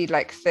interviewed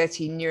like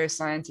 30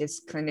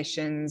 neuroscientists,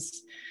 clinicians,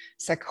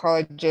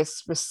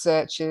 psychologists,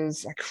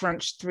 researchers. I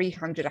crunched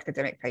 300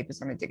 academic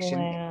papers on addiction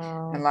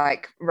and Wow.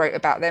 like wrote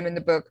about them in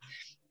the book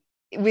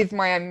with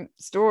my own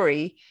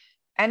story.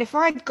 And if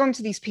I'd gone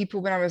to these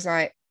people when I was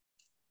like,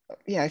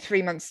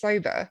 3 months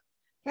sober,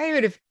 they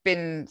would have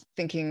been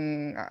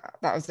thinking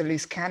that was the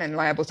loose cannon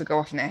liable to go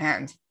off in their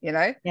hand,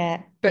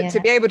 Yeah. But to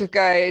Yeah. be able to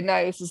go,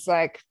 no, this is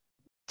like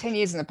 10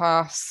 years in the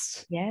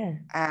past, Yeah.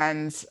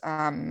 and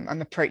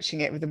I'm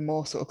approaching it with a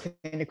more sort of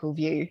clinical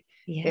view, it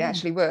Yeah.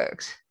 actually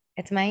worked.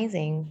 It's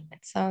amazing.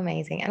 It's so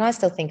amazing. And I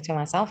still think to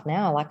myself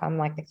now, like I'm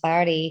like the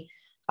clarity,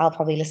 I'll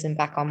probably listen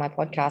back on my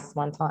podcast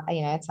one time,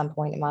 you know, at some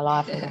point in my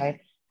life and go,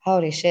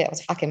 holy shit, I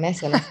was fucking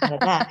messy when I started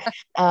that.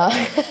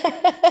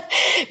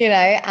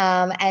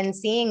 And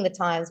seeing the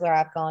times where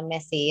I've gone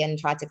messy and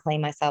tried to clean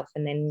myself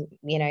and then,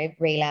 you know,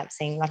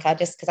 relapsing, like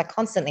because I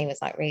constantly was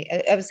like,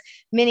 it was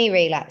mini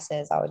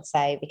relapses, I would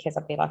say, because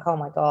I'd be like, oh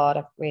my God,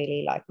 I've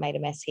really like made a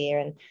mess here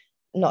and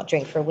not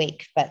drink for a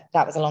week, but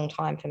that was a long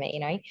time for me, you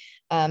know?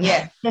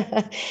 Yeah.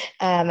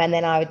 And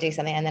then I would do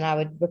something and then I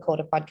would record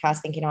a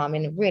podcast thinking, oh, I'm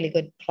in a really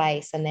good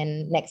place. And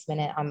then next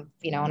minute I'm,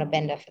 you know, on a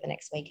bender for the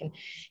next week. And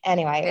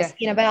anyway, it was,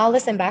 but I'll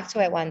listen back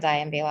to it one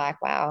day and be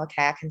like, wow,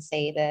 okay, I can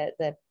see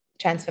the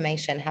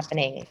transformation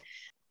happening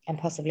and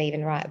possibly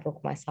even write a book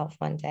myself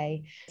one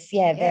day.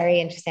 Very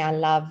interesting. I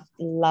love,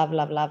 love,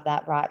 love, love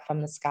that, right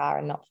from the scar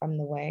and not from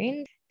the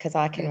wound. Because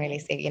I can really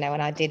see, you know,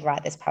 when I did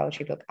write this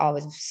poetry book, I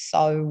was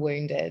so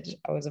wounded.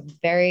 I was a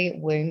very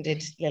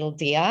wounded little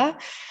deer.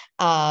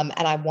 And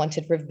I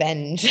wanted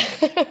revenge.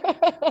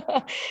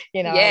 I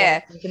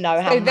wanted to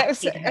know how So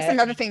much that's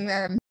another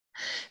thing.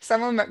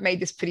 Someone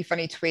made this pretty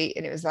funny tweet,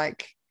 and it was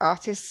like,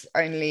 artists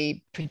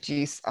only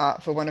produce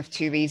art for one of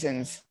two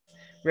reasons: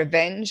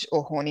 revenge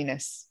or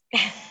horniness.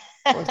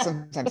 Or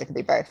sometimes it can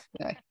be both.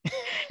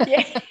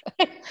 Yeah.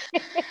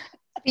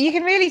 You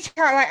can really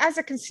tell, like, as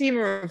a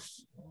consumer of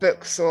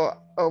books or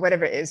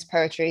whatever it is,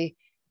 poetry,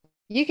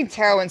 you can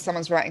tell when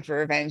someone's writing for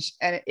revenge,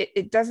 and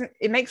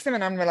it makes them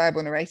an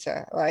unreliable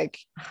narrator. Like,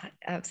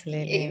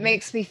 absolutely, it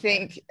makes me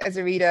think as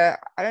a reader,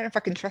 I don't know if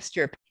I can trust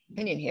your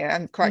opinion here.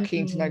 I'm quite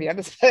keen to know the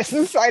other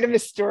person's side of the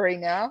story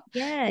now.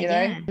 Yeah.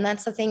 And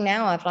that's the thing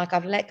now.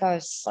 I've let go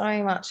of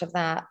so much of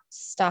that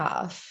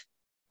stuff.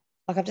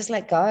 Like I've just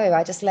let go.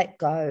 I just let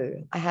go.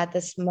 I had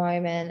this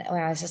moment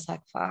where I was just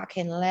like,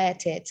 fucking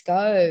let it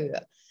go.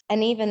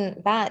 And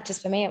even that,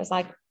 just for me, it was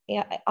like,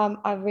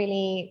 I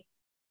really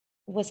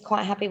was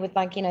quite happy with,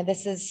 like, you know,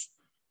 this is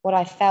what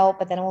I felt,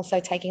 but then also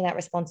taking that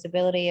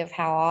responsibility of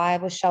how I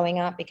was showing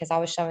up, because I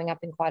was showing up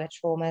in quite a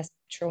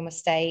trauma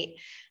state,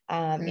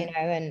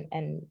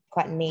 and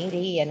quite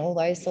needy and all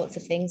those sorts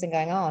of things, and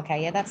going, oh,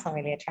 okay, yeah, that's not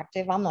really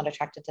attractive. I'm not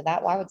attracted to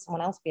that. Why would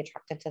someone else be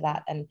attracted to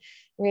that? And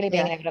really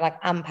being able to like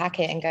unpack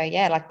it and go,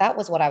 yeah, like that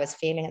was what I was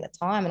feeling at the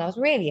time. And I was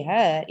really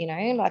hurt, you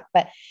know, like,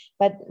 but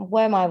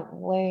were my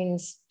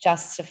wounds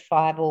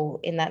justifiable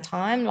in that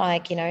time?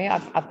 Like, you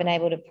know, I've been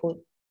able to put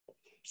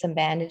some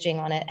bandaging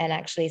on it and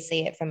actually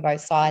see it from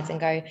both sides and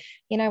go,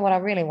 you know what, I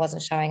really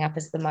wasn't showing up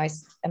as the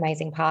most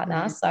amazing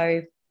partner.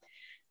 So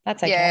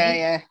that's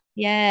okay.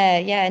 Yeah.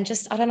 And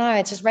just, I don't know,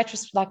 it's just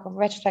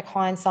retrospect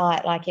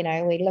hindsight. Like, you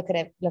know, we look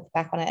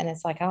back on it and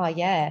it's like, oh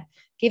yeah,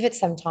 give it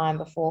some time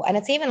before. And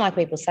it's even like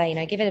people say, you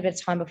know, give it a bit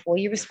of time before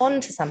you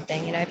respond to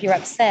something. You know, if you're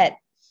upset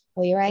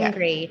or you're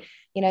angry,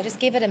 you know, just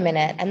give it a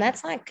minute. And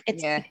that's like,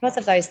 it's because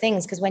of those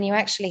things. Because when you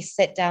actually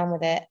sit down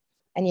with it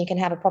and you can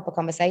have a proper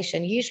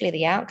conversation, usually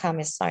the outcome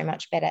is so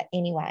much better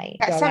anyway.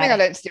 That's something I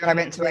learned to do when I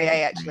went to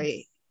AA,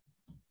 actually.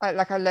 I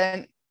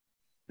learned,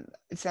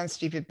 it sounds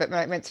stupid, but when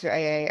I went to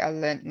AA, I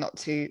learned not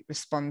to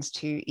respond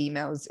to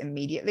emails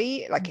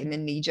immediately, like in a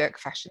knee-jerk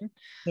fashion.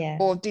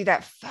 Or do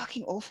that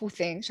fucking awful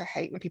thing, which I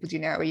hate when people do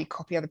now, where you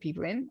copy other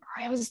people in.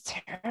 I was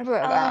terrible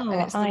at that.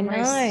 And it's the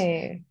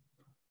most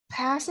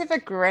passive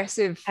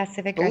aggressive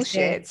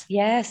bullshit.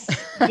 Yes.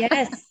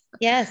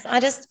 I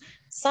just,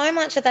 so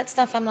much of that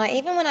stuff, I'm like,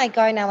 even when I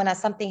go now, when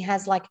something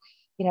has like,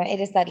 you know, it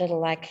is that little,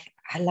 like,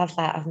 I love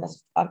that.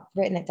 I've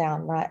written it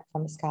down right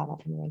from the scar,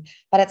 not from the wound.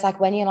 But it's like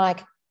when you're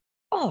like,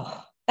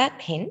 oh, that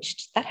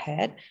pinched, that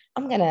hurt.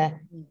 I'm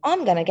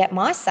gonna get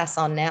my sass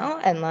on now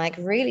and like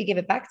really give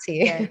it back to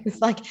you. It's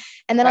like,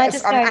 and then I'm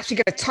actually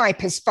going to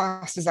type as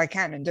fast as I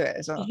can and do it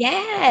as well.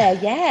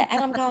 Yeah.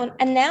 And I'm going,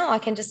 and now I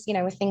can just, you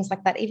know, with things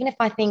like that, even if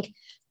I think,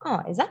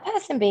 oh, is that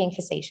person being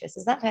facetious?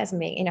 Is that person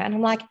being, you know? And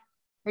I'm like,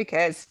 who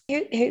cares?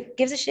 Who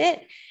gives a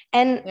shit?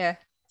 And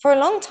for a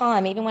long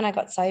time, even when I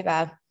got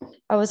sober,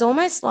 I was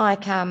almost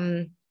like,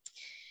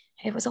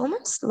 it was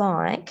almost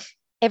like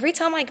every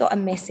time I got a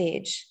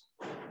message,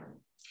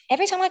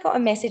 every time I got a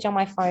message on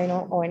my phone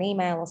or an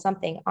email or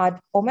something, I'd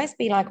almost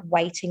be like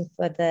waiting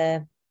for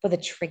the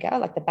trigger,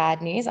 like the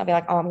bad news. I'd be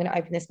like, oh, I'm going to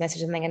open this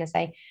message and they're going to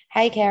say,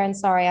 hey, Karen,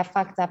 sorry, I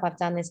fucked up. I've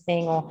done this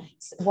thing. Or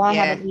why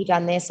Yeah. haven't you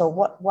done this? Or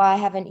why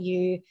haven't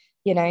you,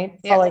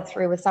 followed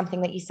through with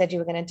something that you said you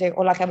were going to do?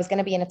 Or like I was going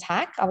to be an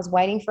attack. I was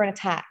waiting for an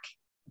attack.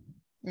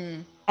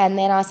 Mm. And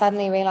then I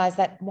suddenly realized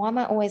that why am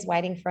I always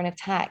waiting for an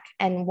attack?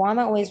 And why am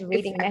I always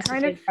reading messages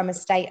kind of from a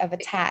state of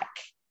attack?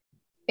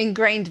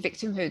 Ingrained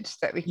victimhood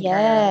that we can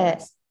carry around with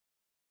us.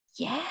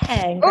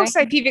 Yeah.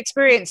 Also, if you've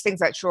experienced things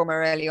like trauma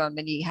early on,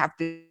 then you have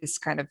this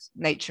kind of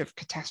nature of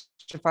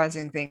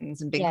catastrophizing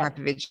things and being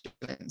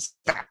hypervigilant.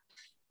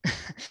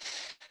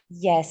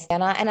 Yes.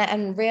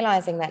 And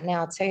realizing that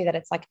now too, that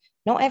it's like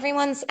not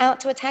everyone's out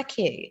to attack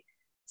you.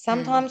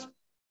 Sometimes,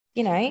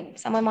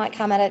 someone might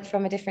come at it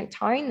from a different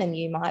tone than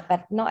you might,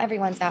 but not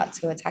everyone's out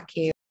to attack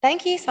you.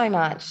 Thank you so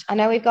much. I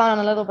know we've gone on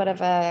a little bit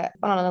of a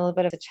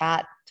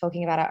chat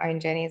talking about our own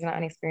journeys and our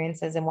own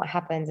experiences and what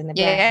happens in the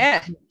brain.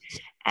 Yeah.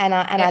 And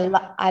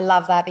I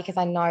love that because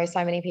I know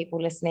so many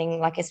people listening,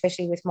 like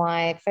especially with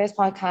my first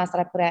podcast that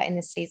I put out in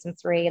this season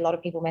 3, a lot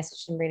of people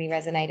messaged and really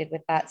resonated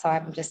with that. So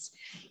I'm just,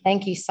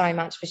 thank you so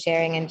much for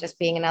sharing and just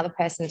being another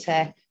person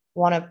to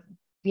want to,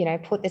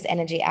 put this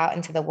energy out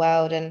into the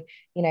world and,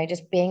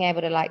 just being able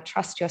to like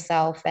trust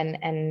yourself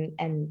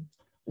and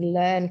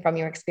learn from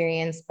your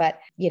experience, but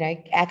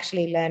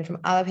actually learn from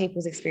other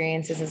people's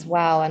experiences as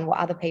well and what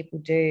other people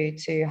do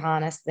to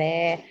harness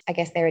their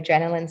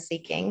adrenaline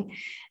seeking.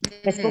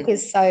 This book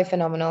is so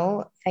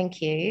phenomenal.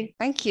 Thank you.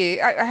 Thank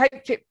you. I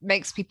hope it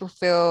makes people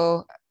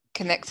feel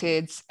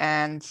connected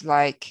and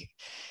like,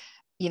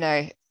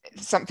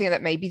 something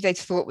that maybe they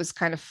thought was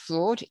kind of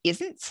flawed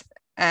isn't,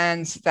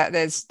 and that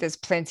there's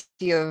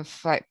plenty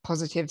of like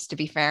positives to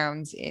be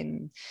found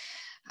in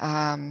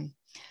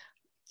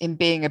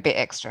being a bit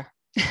extra.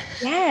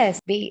 Yes,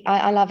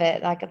 I love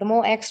it. Like the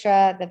more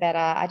extra, the better.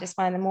 I just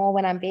find the more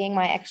when I'm being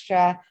my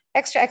extra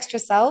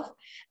self,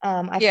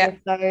 I feel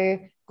so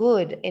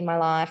good in my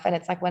life. And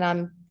it's like when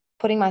I'm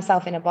putting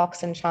myself in a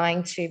box and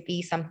trying to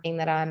be something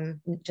that I'm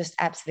just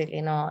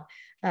absolutely not.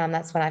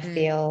 That's when I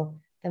feel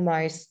the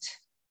most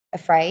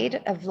afraid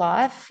of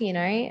life.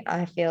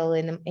 I feel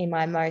in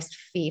my most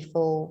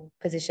fearful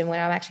position when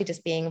I'm actually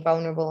just being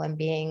vulnerable and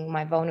being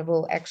my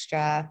vulnerable,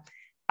 extra,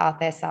 out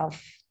there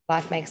self.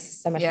 Life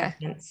makes so much more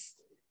sense.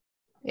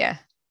 Yeah,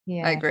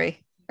 I agree.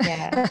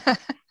 Yeah.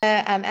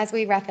 As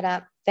we wrap it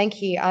up,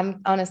 thank you.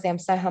 I'm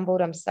so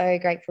humbled. I'm so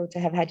grateful to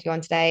have had you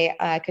on today.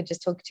 I could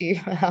just talk to you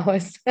for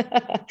hours.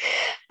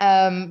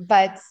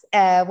 But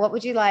what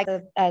would you like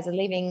as a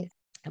leaving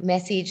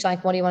message?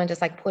 Like, what do you want to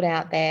just like put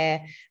out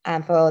there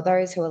for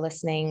those who are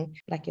listening?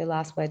 Like your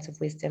last words of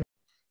wisdom.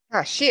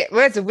 Oh shit!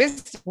 Words of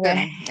wisdom.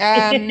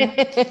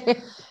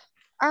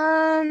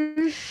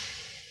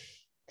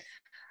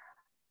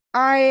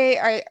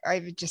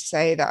 I would just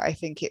say that I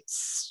think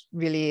it's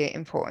really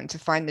important to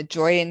find the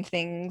joy in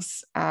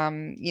things.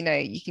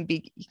 You can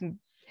be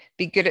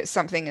good at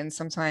something and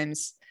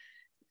sometimes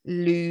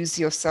lose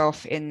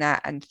yourself in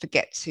that and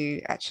forget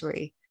to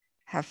actually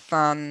have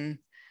fun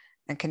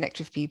and connect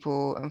with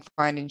people and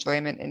find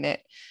enjoyment in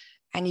it.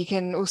 And you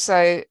can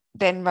also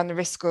then run the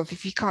risk of,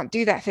 if you can't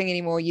do that thing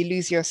anymore, you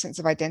lose your sense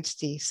of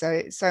identity. So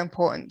it's so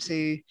important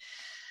to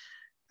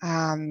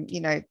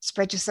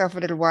spread yourself a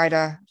little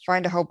wider,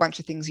 find a whole bunch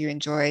of things you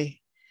enjoy,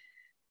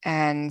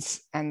 and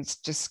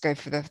just go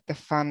for the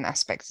fun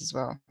aspects as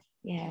well.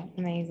 Yeah,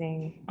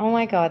 amazing. Oh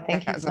my God,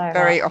 thank you so much.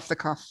 Very off the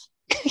cuff.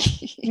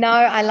 No,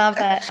 I love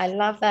that. I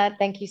love that.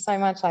 Thank you so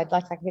much. I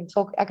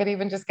could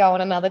even just go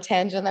on another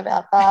tangent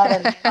about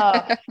that.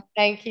 And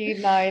thank you.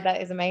 No,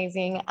 that is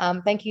amazing.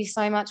 Thank you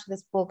so much for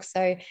this book.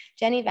 So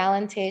Jenny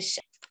Valentish,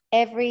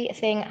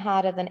 Everything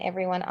Harder Than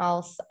Everyone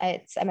Else.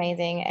 It's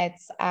amazing.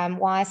 It's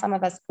why some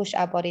of us push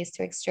our bodies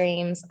to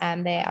extremes.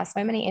 There are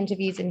so many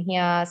interviews in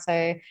here.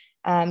 So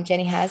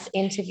Jenny has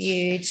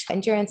interviewed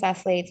endurance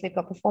athletes. We've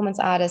got performance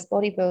artists,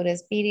 bodybuilders,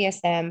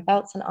 BDSM,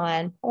 belts and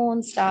iron,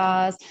 porn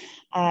stars,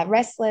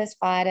 wrestlers,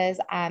 fighters,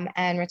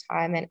 and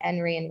retirement and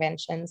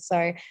reinvention.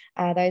 So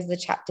those are the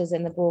chapters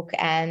in the book,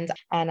 and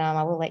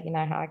I will let you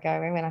know how I go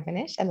when I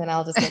finish, and then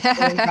I'll just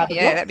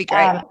yeah, that'd be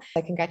great.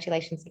 So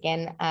congratulations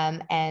again.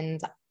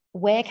 And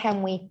where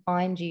can we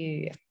find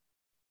you?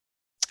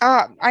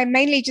 I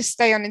mainly just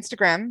stay on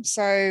Instagram.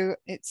 So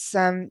it's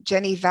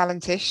Jenny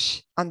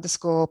Valentish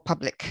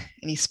 _public.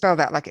 And you spell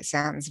that like it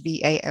sounds,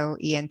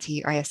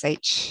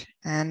 VALENTISH.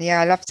 And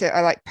yeah,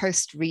 I like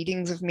post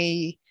readings of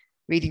me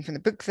reading from the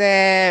book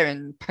there,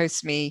 and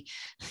post me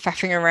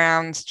faffing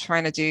around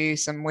trying to do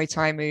some Muay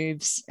Thai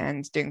moves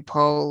and doing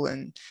pole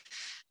and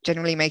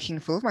generally making a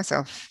fool of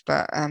myself.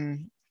 But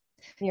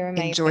you're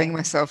amazing. Enjoying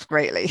myself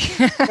greatly.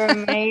 You're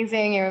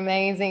amazing. You're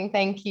amazing.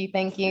 Thank you.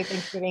 Thank you.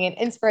 Thanks for being an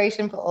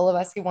inspiration for all of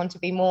us who want to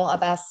be more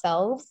of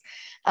ourselves.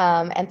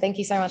 And thank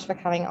you so much for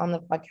coming on the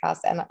podcast.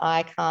 And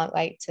I can't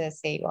wait to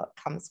see what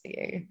comes for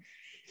you.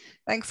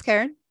 Thanks,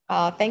 Karen.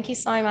 Oh, thank you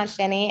so much,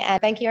 Jenny.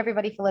 And thank you,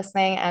 everybody, for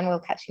listening. And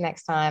we'll catch you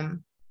next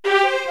time.